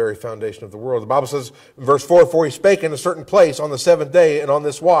from the very foundation of the world. The Bible says in verse 4, for he spake in a certain place on the seventh day, and on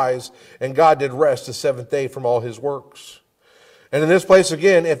this wise, and God did rest the seventh day from all his works. And in this place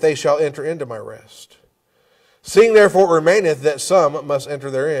again, if they shall enter into my rest. Seeing therefore it remaineth that some must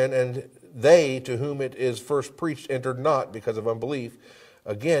enter therein, and they to whom it is first preached entered not because of unbelief.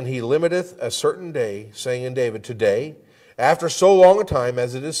 Again, he limiteth a certain day, saying in David, today, after so long a time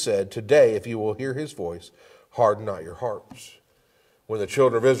as it is said, today, if you will hear his voice, harden not your hearts. When the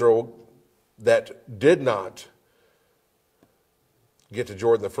children of Israel that did not get to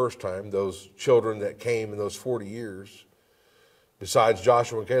Jordan the first time, those children that came in those 40 years, besides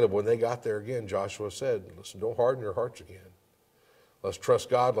Joshua and Caleb, when they got there again, Joshua said, listen, don't harden your hearts again. Let's trust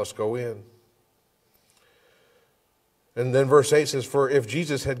God. Let's go in. And then verse 8 says, for if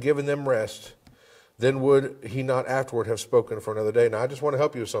Jesus had given them rest, then would he not afterward have spoken for another day? Now, I just want to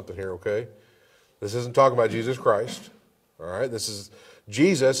help you with something here, okay? This isn't talking about Jesus Christ, all right? This is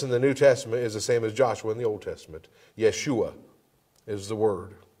Jesus in the New Testament is the same as Joshua in the Old Testament. Yeshua is the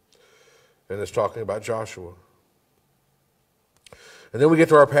word. And it's talking about Joshua. And then we get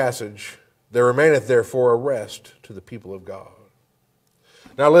to our passage. There remaineth therefore a rest to the people of God.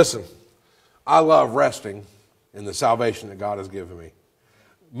 Now listen, I love resting in the salvation that God has given me.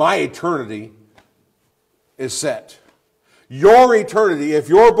 My eternity is set. Your eternity, if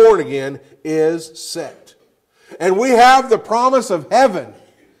you're born again, is set. And we have the promise of heaven.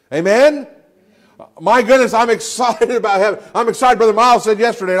 Amen? My goodness, I'm excited about heaven. I'm excited, Brother Miles said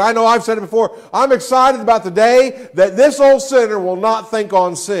yesterday, and I know I've said it before, I'm excited about the day that this old sinner will not think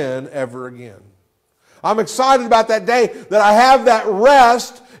on sin ever again. I'm excited about that day that I have that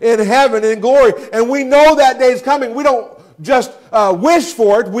rest in heaven in glory. And we know that day is coming. We don't just wish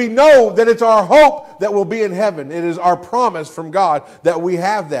for it. We know that it's our hope that we'll be in heaven. It is our promise from God that we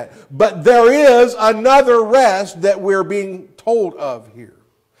have that. But there is another rest that we're being told of here.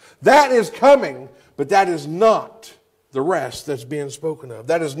 That is coming, but that is not the rest that's being spoken of.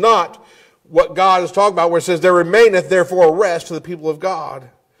 That is not what God is talking about where it says, there remaineth therefore a rest to the people of God.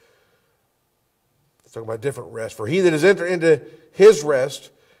 It's talking about different rest. For he that is entered into his rest,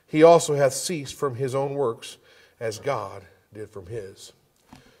 he also hath ceased from his own works, as God did from his.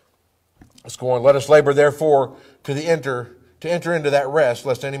 Let's go on. Let us labor therefore to enter into that rest,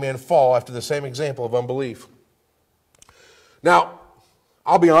 lest any man fall after the same example of unbelief. Now,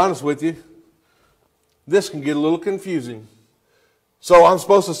 I'll be honest with you. This can get a little confusing. So I'm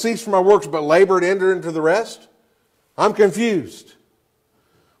supposed to cease from my works, but labor to enter into the rest? I'm confused.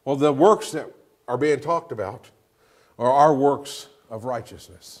 Well, the works that are being talked about are our works of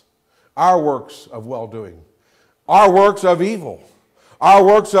righteousness, our works of well-doing, our works of evil, our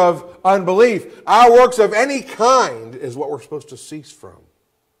works of unbelief, our works of any kind is what we're supposed to cease from.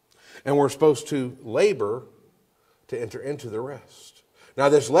 And we're supposed to labor to enter into the rest. Now,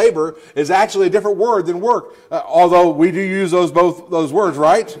 this labor is actually a different word than work, although we do use both those words,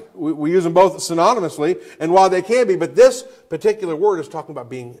 right? We use them both synonymously, and while they can be, but this particular word is talking about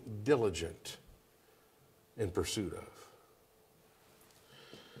being diligent in pursuit of.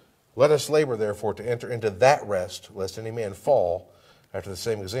 Let us labor, therefore, to enter into that rest, lest any man fall after the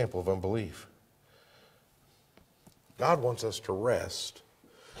same example of unbelief. God wants us to rest.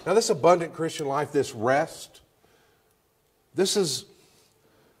 Now, this abundant Christian life, this rest, this is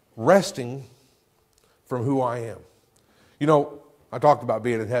resting from who I am. You know, I talked about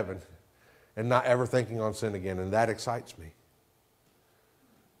being in heaven and not ever thinking on sin again, and that excites me.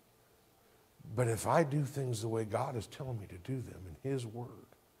 But if I do things the way God is telling me to do them in His Word,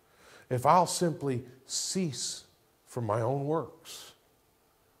 if I'll simply cease from my own works,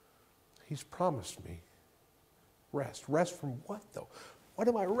 He's promised me rest. Rest from what, though? What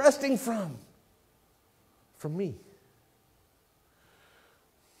am I resting from? From me.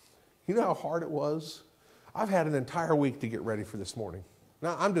 You know how hard it was? I've had an entire week to get ready for this morning.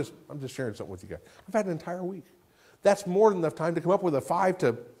 Now, I'm just sharing something with you guys. I've had an entire week. That's more than enough time to come up with a 5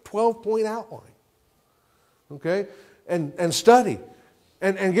 to 12 point outline. Okay? And study.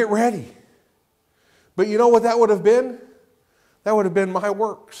 And get ready. But you know what that would have been? That would have been my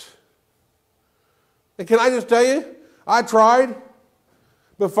works. And can I just tell you, I tried,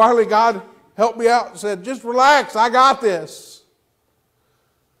 but finally God helped me out and said, just relax, I got this.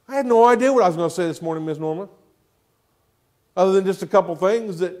 I had no idea what I was going to say this morning, Ms. Norma, other than just a couple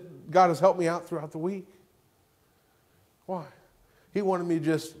things that God has helped me out throughout the week. Why? He wanted me to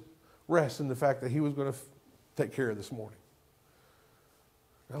just rest in the fact that He was going to take care of this morning.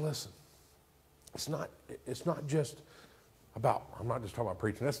 Now listen, it's not just about, I'm not just talking about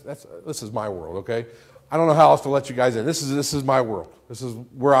preaching. This is my world, okay? I don't know how else to let you guys in. This is my world. This is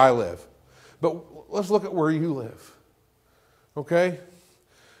where I live. But let's look at where you live, okay?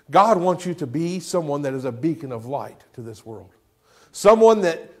 God wants you to be someone that is a beacon of light to this world. Someone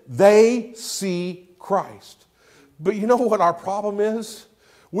that they see Christ. But you know what our problem is?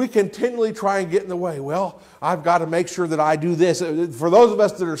 We continually try and get in the way. Well, I've got to make sure that I do this. For those of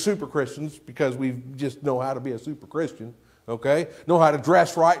us that are super Christians, because we just know how to be a super Christian, okay? Know how to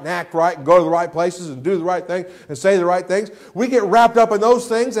dress right and act right and go to the right places and do the right thing and say the right things. We get wrapped up in those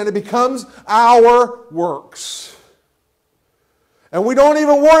things and it becomes our works. And we don't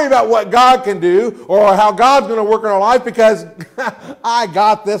even worry about what God can do or how God's going to work in our life because I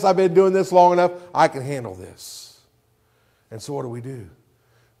got this. I've been doing this long enough. I can handle this. And so what do?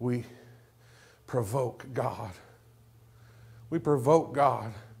 We provoke God. We provoke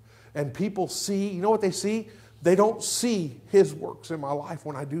God. And people see, you know what they see? They don't see His works in my life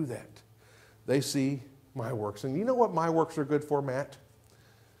when I do that. They see my works. And you know what my works are good for, Matt?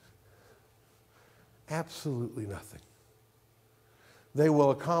 Absolutely nothing. They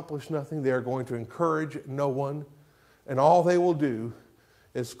will accomplish nothing. They are going to encourage no one. And all they will do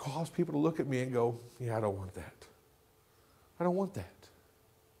is cause people to look at me and go, yeah, I don't want that. I don't want that.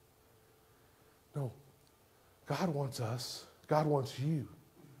 No. God wants us, God wants you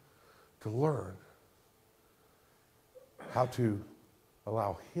to learn how to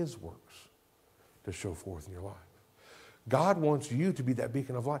allow His works to show forth in your life. God wants you to be that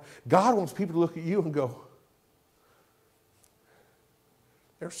beacon of light. God wants people to look at you and go,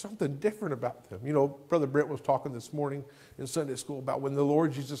 there's something different about them. You know, Brother Brent was talking this morning in Sunday school about when the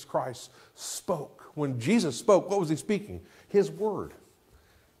Lord Jesus Christ spoke. When Jesus spoke, what was He speaking? His word.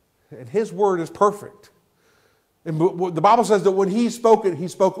 And His word is perfect. And the Bible says that when He spoke it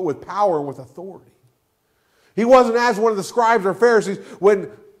with power and with authority. He wasn't as one of the scribes or Pharisees.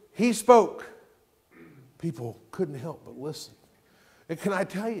 When He spoke, people couldn't help but listen. And can I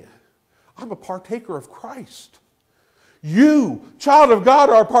tell you, I'm a partaker of Christ. You, child of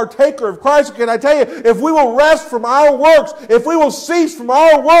God, are a partaker of Christ. Can I tell you, if we will rest from our works, if we will cease from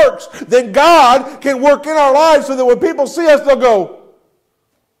our works, then God can work in our lives so that when people see us, they'll go,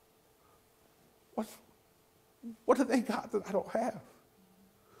 what do they got that I don't have?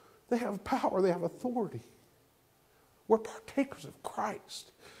 They have power, they have authority. We're partakers of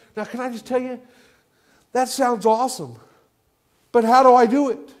Christ. Now, can I just tell you, that sounds awesome. But how do I do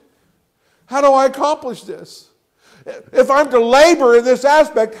it? How do I accomplish this? If I'm to labor in this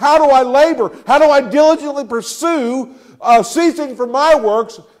aspect, how do I labor? How do I diligently pursue ceasing from my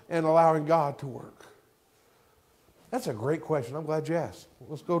works and allowing God to work? That's a great question. I'm glad you asked.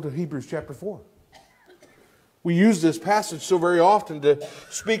 Let's go to Hebrews chapter 4. We use this passage so very often to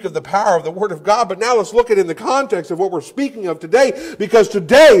speak of the power of the Word of God, but now let's look at it in the context of what we're speaking of today, because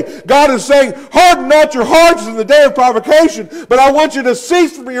today God is saying, harden not your hearts in the day of provocation, but I want you to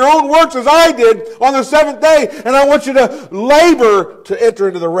cease from your own works as I did on the seventh day, and I want you to labor to enter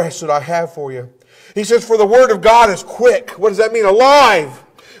into the rest that I have for you. He says, for the Word of God is quick. What does that mean? Alive.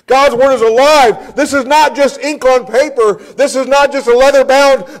 God's Word is alive. This is not just ink on paper. This is not just a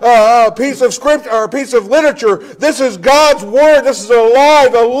leather-bound piece of script or a piece of literature. This is God's Word. This is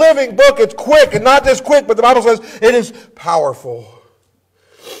alive, a living book. It's quick, and not just quick, but the Bible says it is powerful.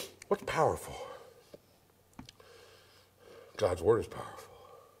 What's powerful? God's Word is powerful.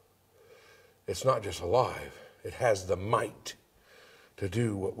 It's not just alive. It has the might to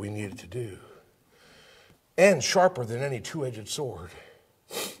do what we need it to do. And sharper than any two-edged sword.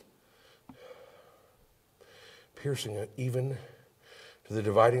 Piercing it even to the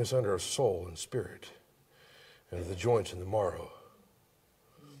dividing asunder of soul and spirit, and of the joints and the marrow.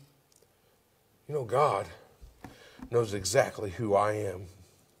 You know, God knows exactly who I am.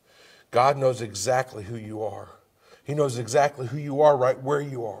 God knows exactly who you are. He knows exactly who you are right where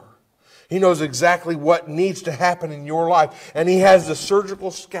you are. He knows exactly what needs to happen in your life, and He has the surgical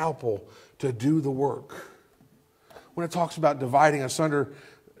scalpel to do the work. When it talks about dividing asunder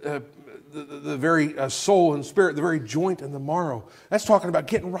the very soul and spirit, the very joint and the marrow. That's talking about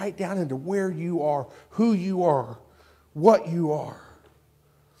getting right down into where you are, who you are, what you are.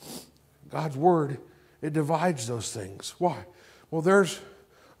 God's Word, it divides those things. Why? Well, there's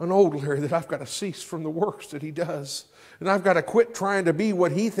an old Larry that I've got to cease from the works that he does. And I've got to quit trying to be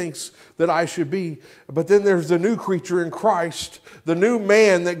what he thinks that I should be. But then there's the new creature in Christ, the new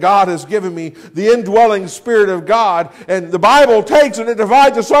man that God has given me, the indwelling Spirit of God. And the Bible takes and it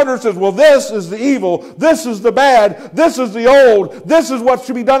divides asunder and says, well, this is the evil, this is the bad, this is the old, this is what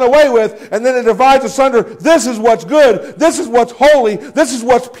should be done away with. And then it divides asunder, this is what's good, this is what's holy, this is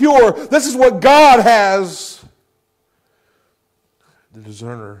what's pure, this is what God has. The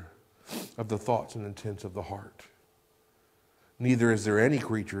discerner of the thoughts and intents of the heart. Neither is there any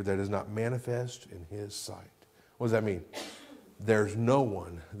creature that is not manifest in His sight. What does that mean? There's no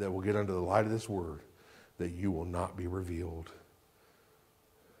one that will get under the light of this Word that you will not be revealed.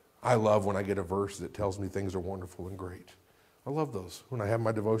 I love when I get a verse that tells me things are wonderful and great. I love those. When I have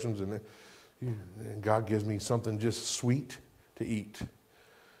my devotions and God gives me something just sweet to eat.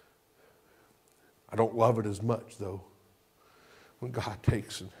 I don't love it as much, though, when God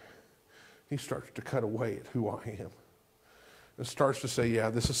takes and He starts to cut away at who I am. And starts to say, yeah,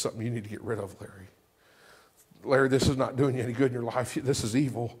 this is something you need to get rid of, Larry. Larry, this is not doing you any good in your life. This is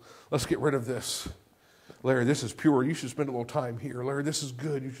evil. Let's get rid of this. Larry, this is pure. You should spend a little time here. Larry, this is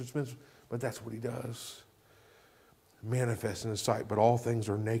good. You should spend. But that's what he does. Manifest in his sight. But all things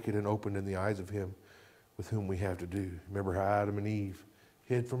are naked and open in the eyes of him with whom we have to do. Remember how Adam and Eve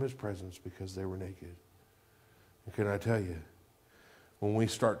hid from his presence because they were naked. And can I tell you, when we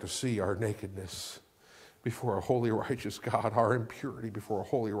start to see our nakedness before a holy, righteous God, our impurity before a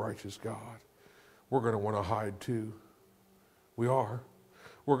holy, righteous God, we're going to want to hide too. We are.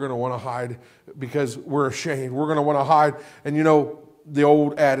 We're going to want to hide because we're ashamed. We're going to want to hide. And you know, the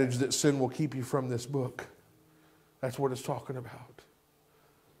old adage that sin will keep you from this book. That's what it's talking about.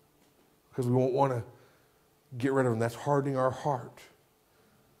 Because we won't want to get rid of them. That's hardening our heart.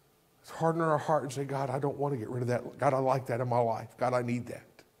 It's hardening our heart and say, God, I don't want to get rid of that. God, I like that in my life. God, I need that.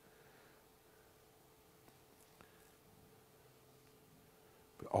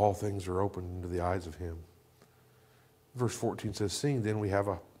 But all things are open into the eyes of him. Verse 14 says, seeing then we have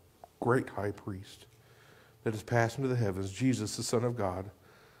a great high priest that has passed into the heavens, Jesus, the Son of God.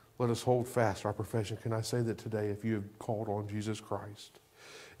 Let us hold fast our profession. Can I say that today, if you have called on Jesus Christ,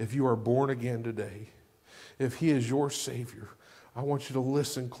 if you are born again today, if he is your Savior, I want you to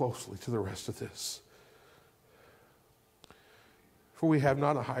listen closely to the rest of this. For we have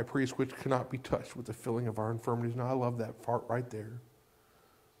not a high priest which cannot be touched with the filling of our infirmities. Now I love that part right there.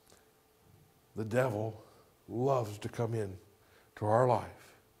 The devil loves to come in to our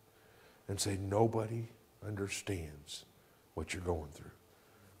life and say, nobody understands what you're going through.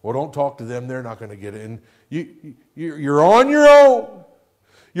 Well, don't talk to them. They're not going to get it. And you're on your own.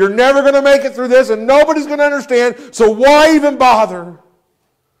 You're never going to make it through this, and nobody's going to understand, so why even bother?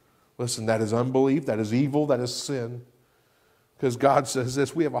 Listen, that is unbelief, that is evil, that is sin. Because God says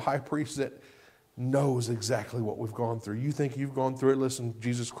this, we have a high priest that knows exactly what we've gone through. You think you've gone through it? Listen,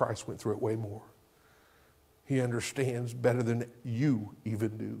 Jesus Christ went through it way more. He understands better than you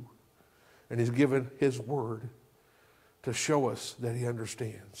even do. And he's given his word to show us that he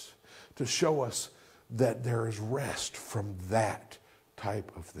understands, to show us that there is rest from that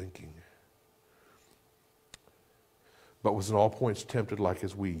type of thinking. But was in all points tempted like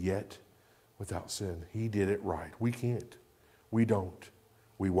as we, yet without sin. He did it right. We can't. We don't.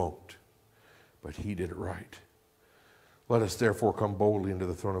 We won't. But he did it right. Let us therefore come boldly into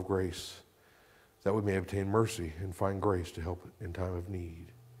the throne of grace, that we may obtain mercy and find grace to help in time of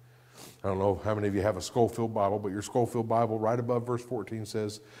need. I don't know how many of you have a Schofield Bible, but your Schofield Bible right above verse 14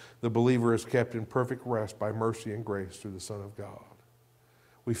 says, the believer is kept in perfect rest by mercy and grace through the Son of God.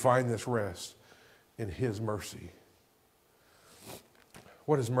 We find this rest in his mercy.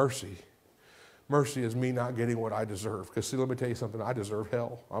 What is mercy? Mercy is me not getting what I deserve. Because see, let me tell you something. I deserve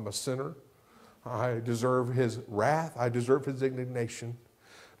hell. I'm a sinner. I deserve his wrath. I deserve his indignation.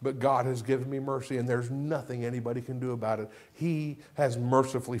 But God has given me mercy, and there's nothing anybody can do about it. He has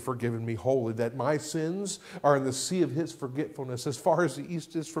mercifully forgiven me wholly, that my sins are in the sea of his forgetfulness, as far as the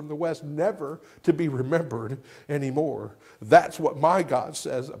east is from the west, never to be remembered anymore. That's what my God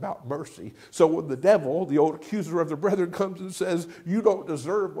says about mercy. So when the devil, the old accuser of the brethren, comes and says, you don't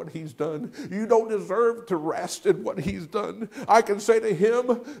deserve what he's done, you don't deserve to rest in what he's done, I can say to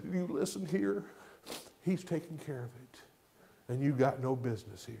him, you listen here, he's taking care of it. And you got no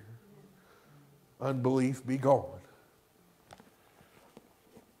business here. Unbelief be gone.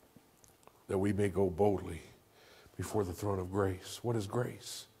 That we may go boldly before the throne of grace. What is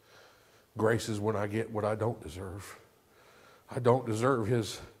grace? Grace is when I get what I don't deserve. I don't deserve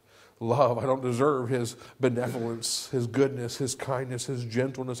his love. I don't deserve his benevolence, his goodness, his kindness, his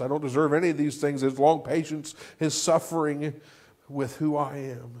gentleness. I don't deserve any of these things, his long patience, his suffering with who I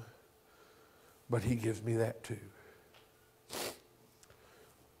am. But he gives me that too.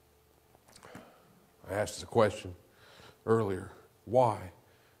 I asked the question earlier, why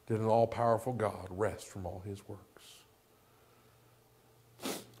did an all-powerful God rest from all his works?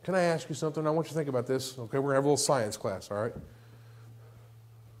 Can I ask you something? I want you to think about this. Okay, we're going to have a little science class, all right?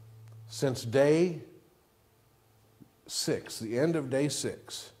 Since day 6, the end of day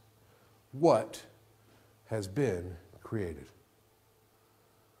 6, what has been created?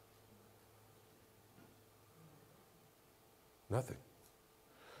 Nothing.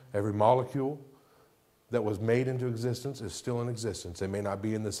 Every molecule that was made into existence is still in existence. They may not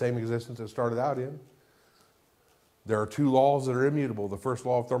be in the same existence it started out in. There are 2 laws that are immutable. The first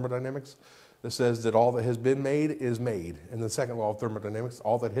law of thermodynamics that says that all that has been made is made. And the second law of thermodynamics,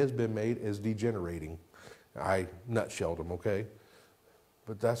 all that has been made is degenerating. I nutshelled them, okay?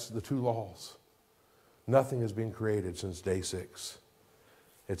 But that's the 2 laws. Nothing has been created since day 6.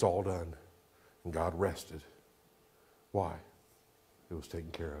 It's all done. And God rested. Why? It was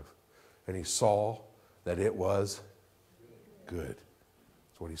taken care of. And he saw that it was good.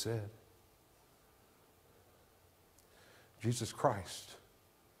 That's what he said. Jesus Christ,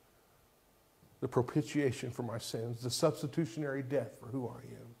 the propitiation for my sins, the substitutionary death for who I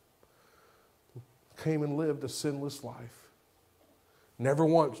am, came and lived a sinless life. Never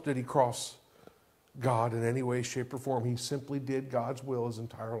once did he cross God in any way, shape, or form. He simply did God's will his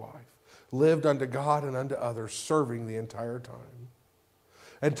entire life. Lived unto God and unto others, serving the entire time.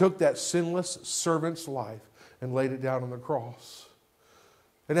 And took that sinless servant's life and laid it down on the cross.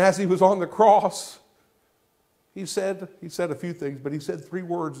 And as he was on the cross, he said a few things, but he said 3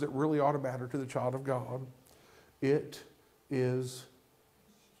 words that really ought to matter to the child of God. It is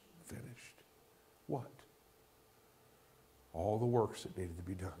finished. What? All the works that needed to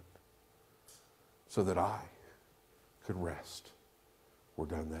be done so that I could rest were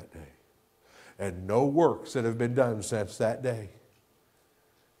done that day. And no works that have been done since that day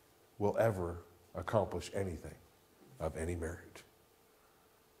will ever accomplish anything of any merit.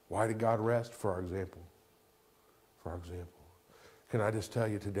 Why did God rest? For our example. For our example. Can I just tell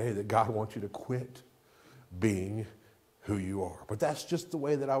you today that God wants you to quit being who you are? But that's just the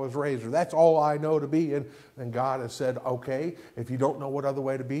way that I was raised, or that's all I know to be. And God has said, okay, if you don't know what other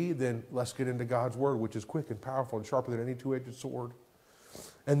way to be, then let's get into God's word, which is quick and powerful and sharper than any two-edged sword.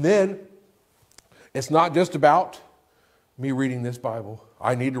 And then it's not just about me reading this Bible.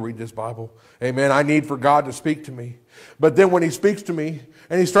 I need to read this Bible. Amen. I need for God to speak to me. But then when he speaks to me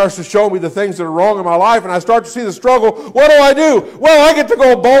and he starts to show me the things that are wrong in my life and I start to see the struggle, what do? Well, I get to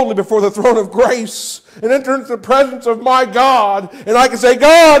go boldly before the throne of grace and enter into the presence of my God. And I can say,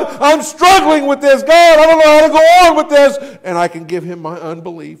 God, I'm struggling with this. God, I don't know how to go on with this. And I can give him my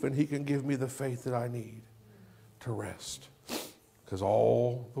unbelief and he can give me the faith that I need to rest. Because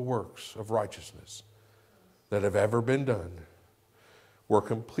all the works of righteousness that have ever been done were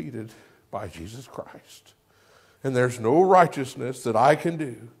completed by Jesus Christ. And there's no righteousness that I can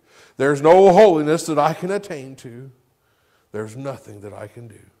do. There's no holiness that I can attain to. There's nothing that I can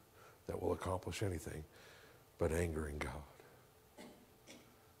do that will accomplish anything but angering God.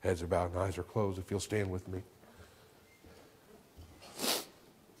 Heads are bowed and eyes are closed. If you'll stand with me.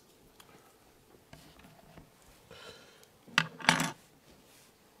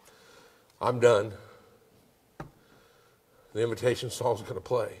 I'm done. The invitation song is going to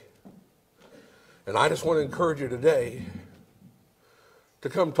play. And I just want to encourage you today to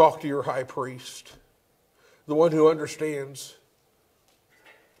come talk to your high priest, the one who understands,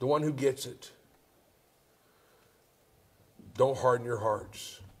 the one who gets it. Don't harden your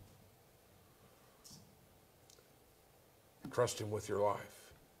hearts. Trust him with your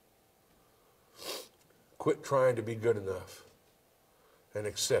life. Quit trying to be good enough and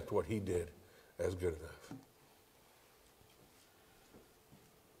accept what he did as good enough.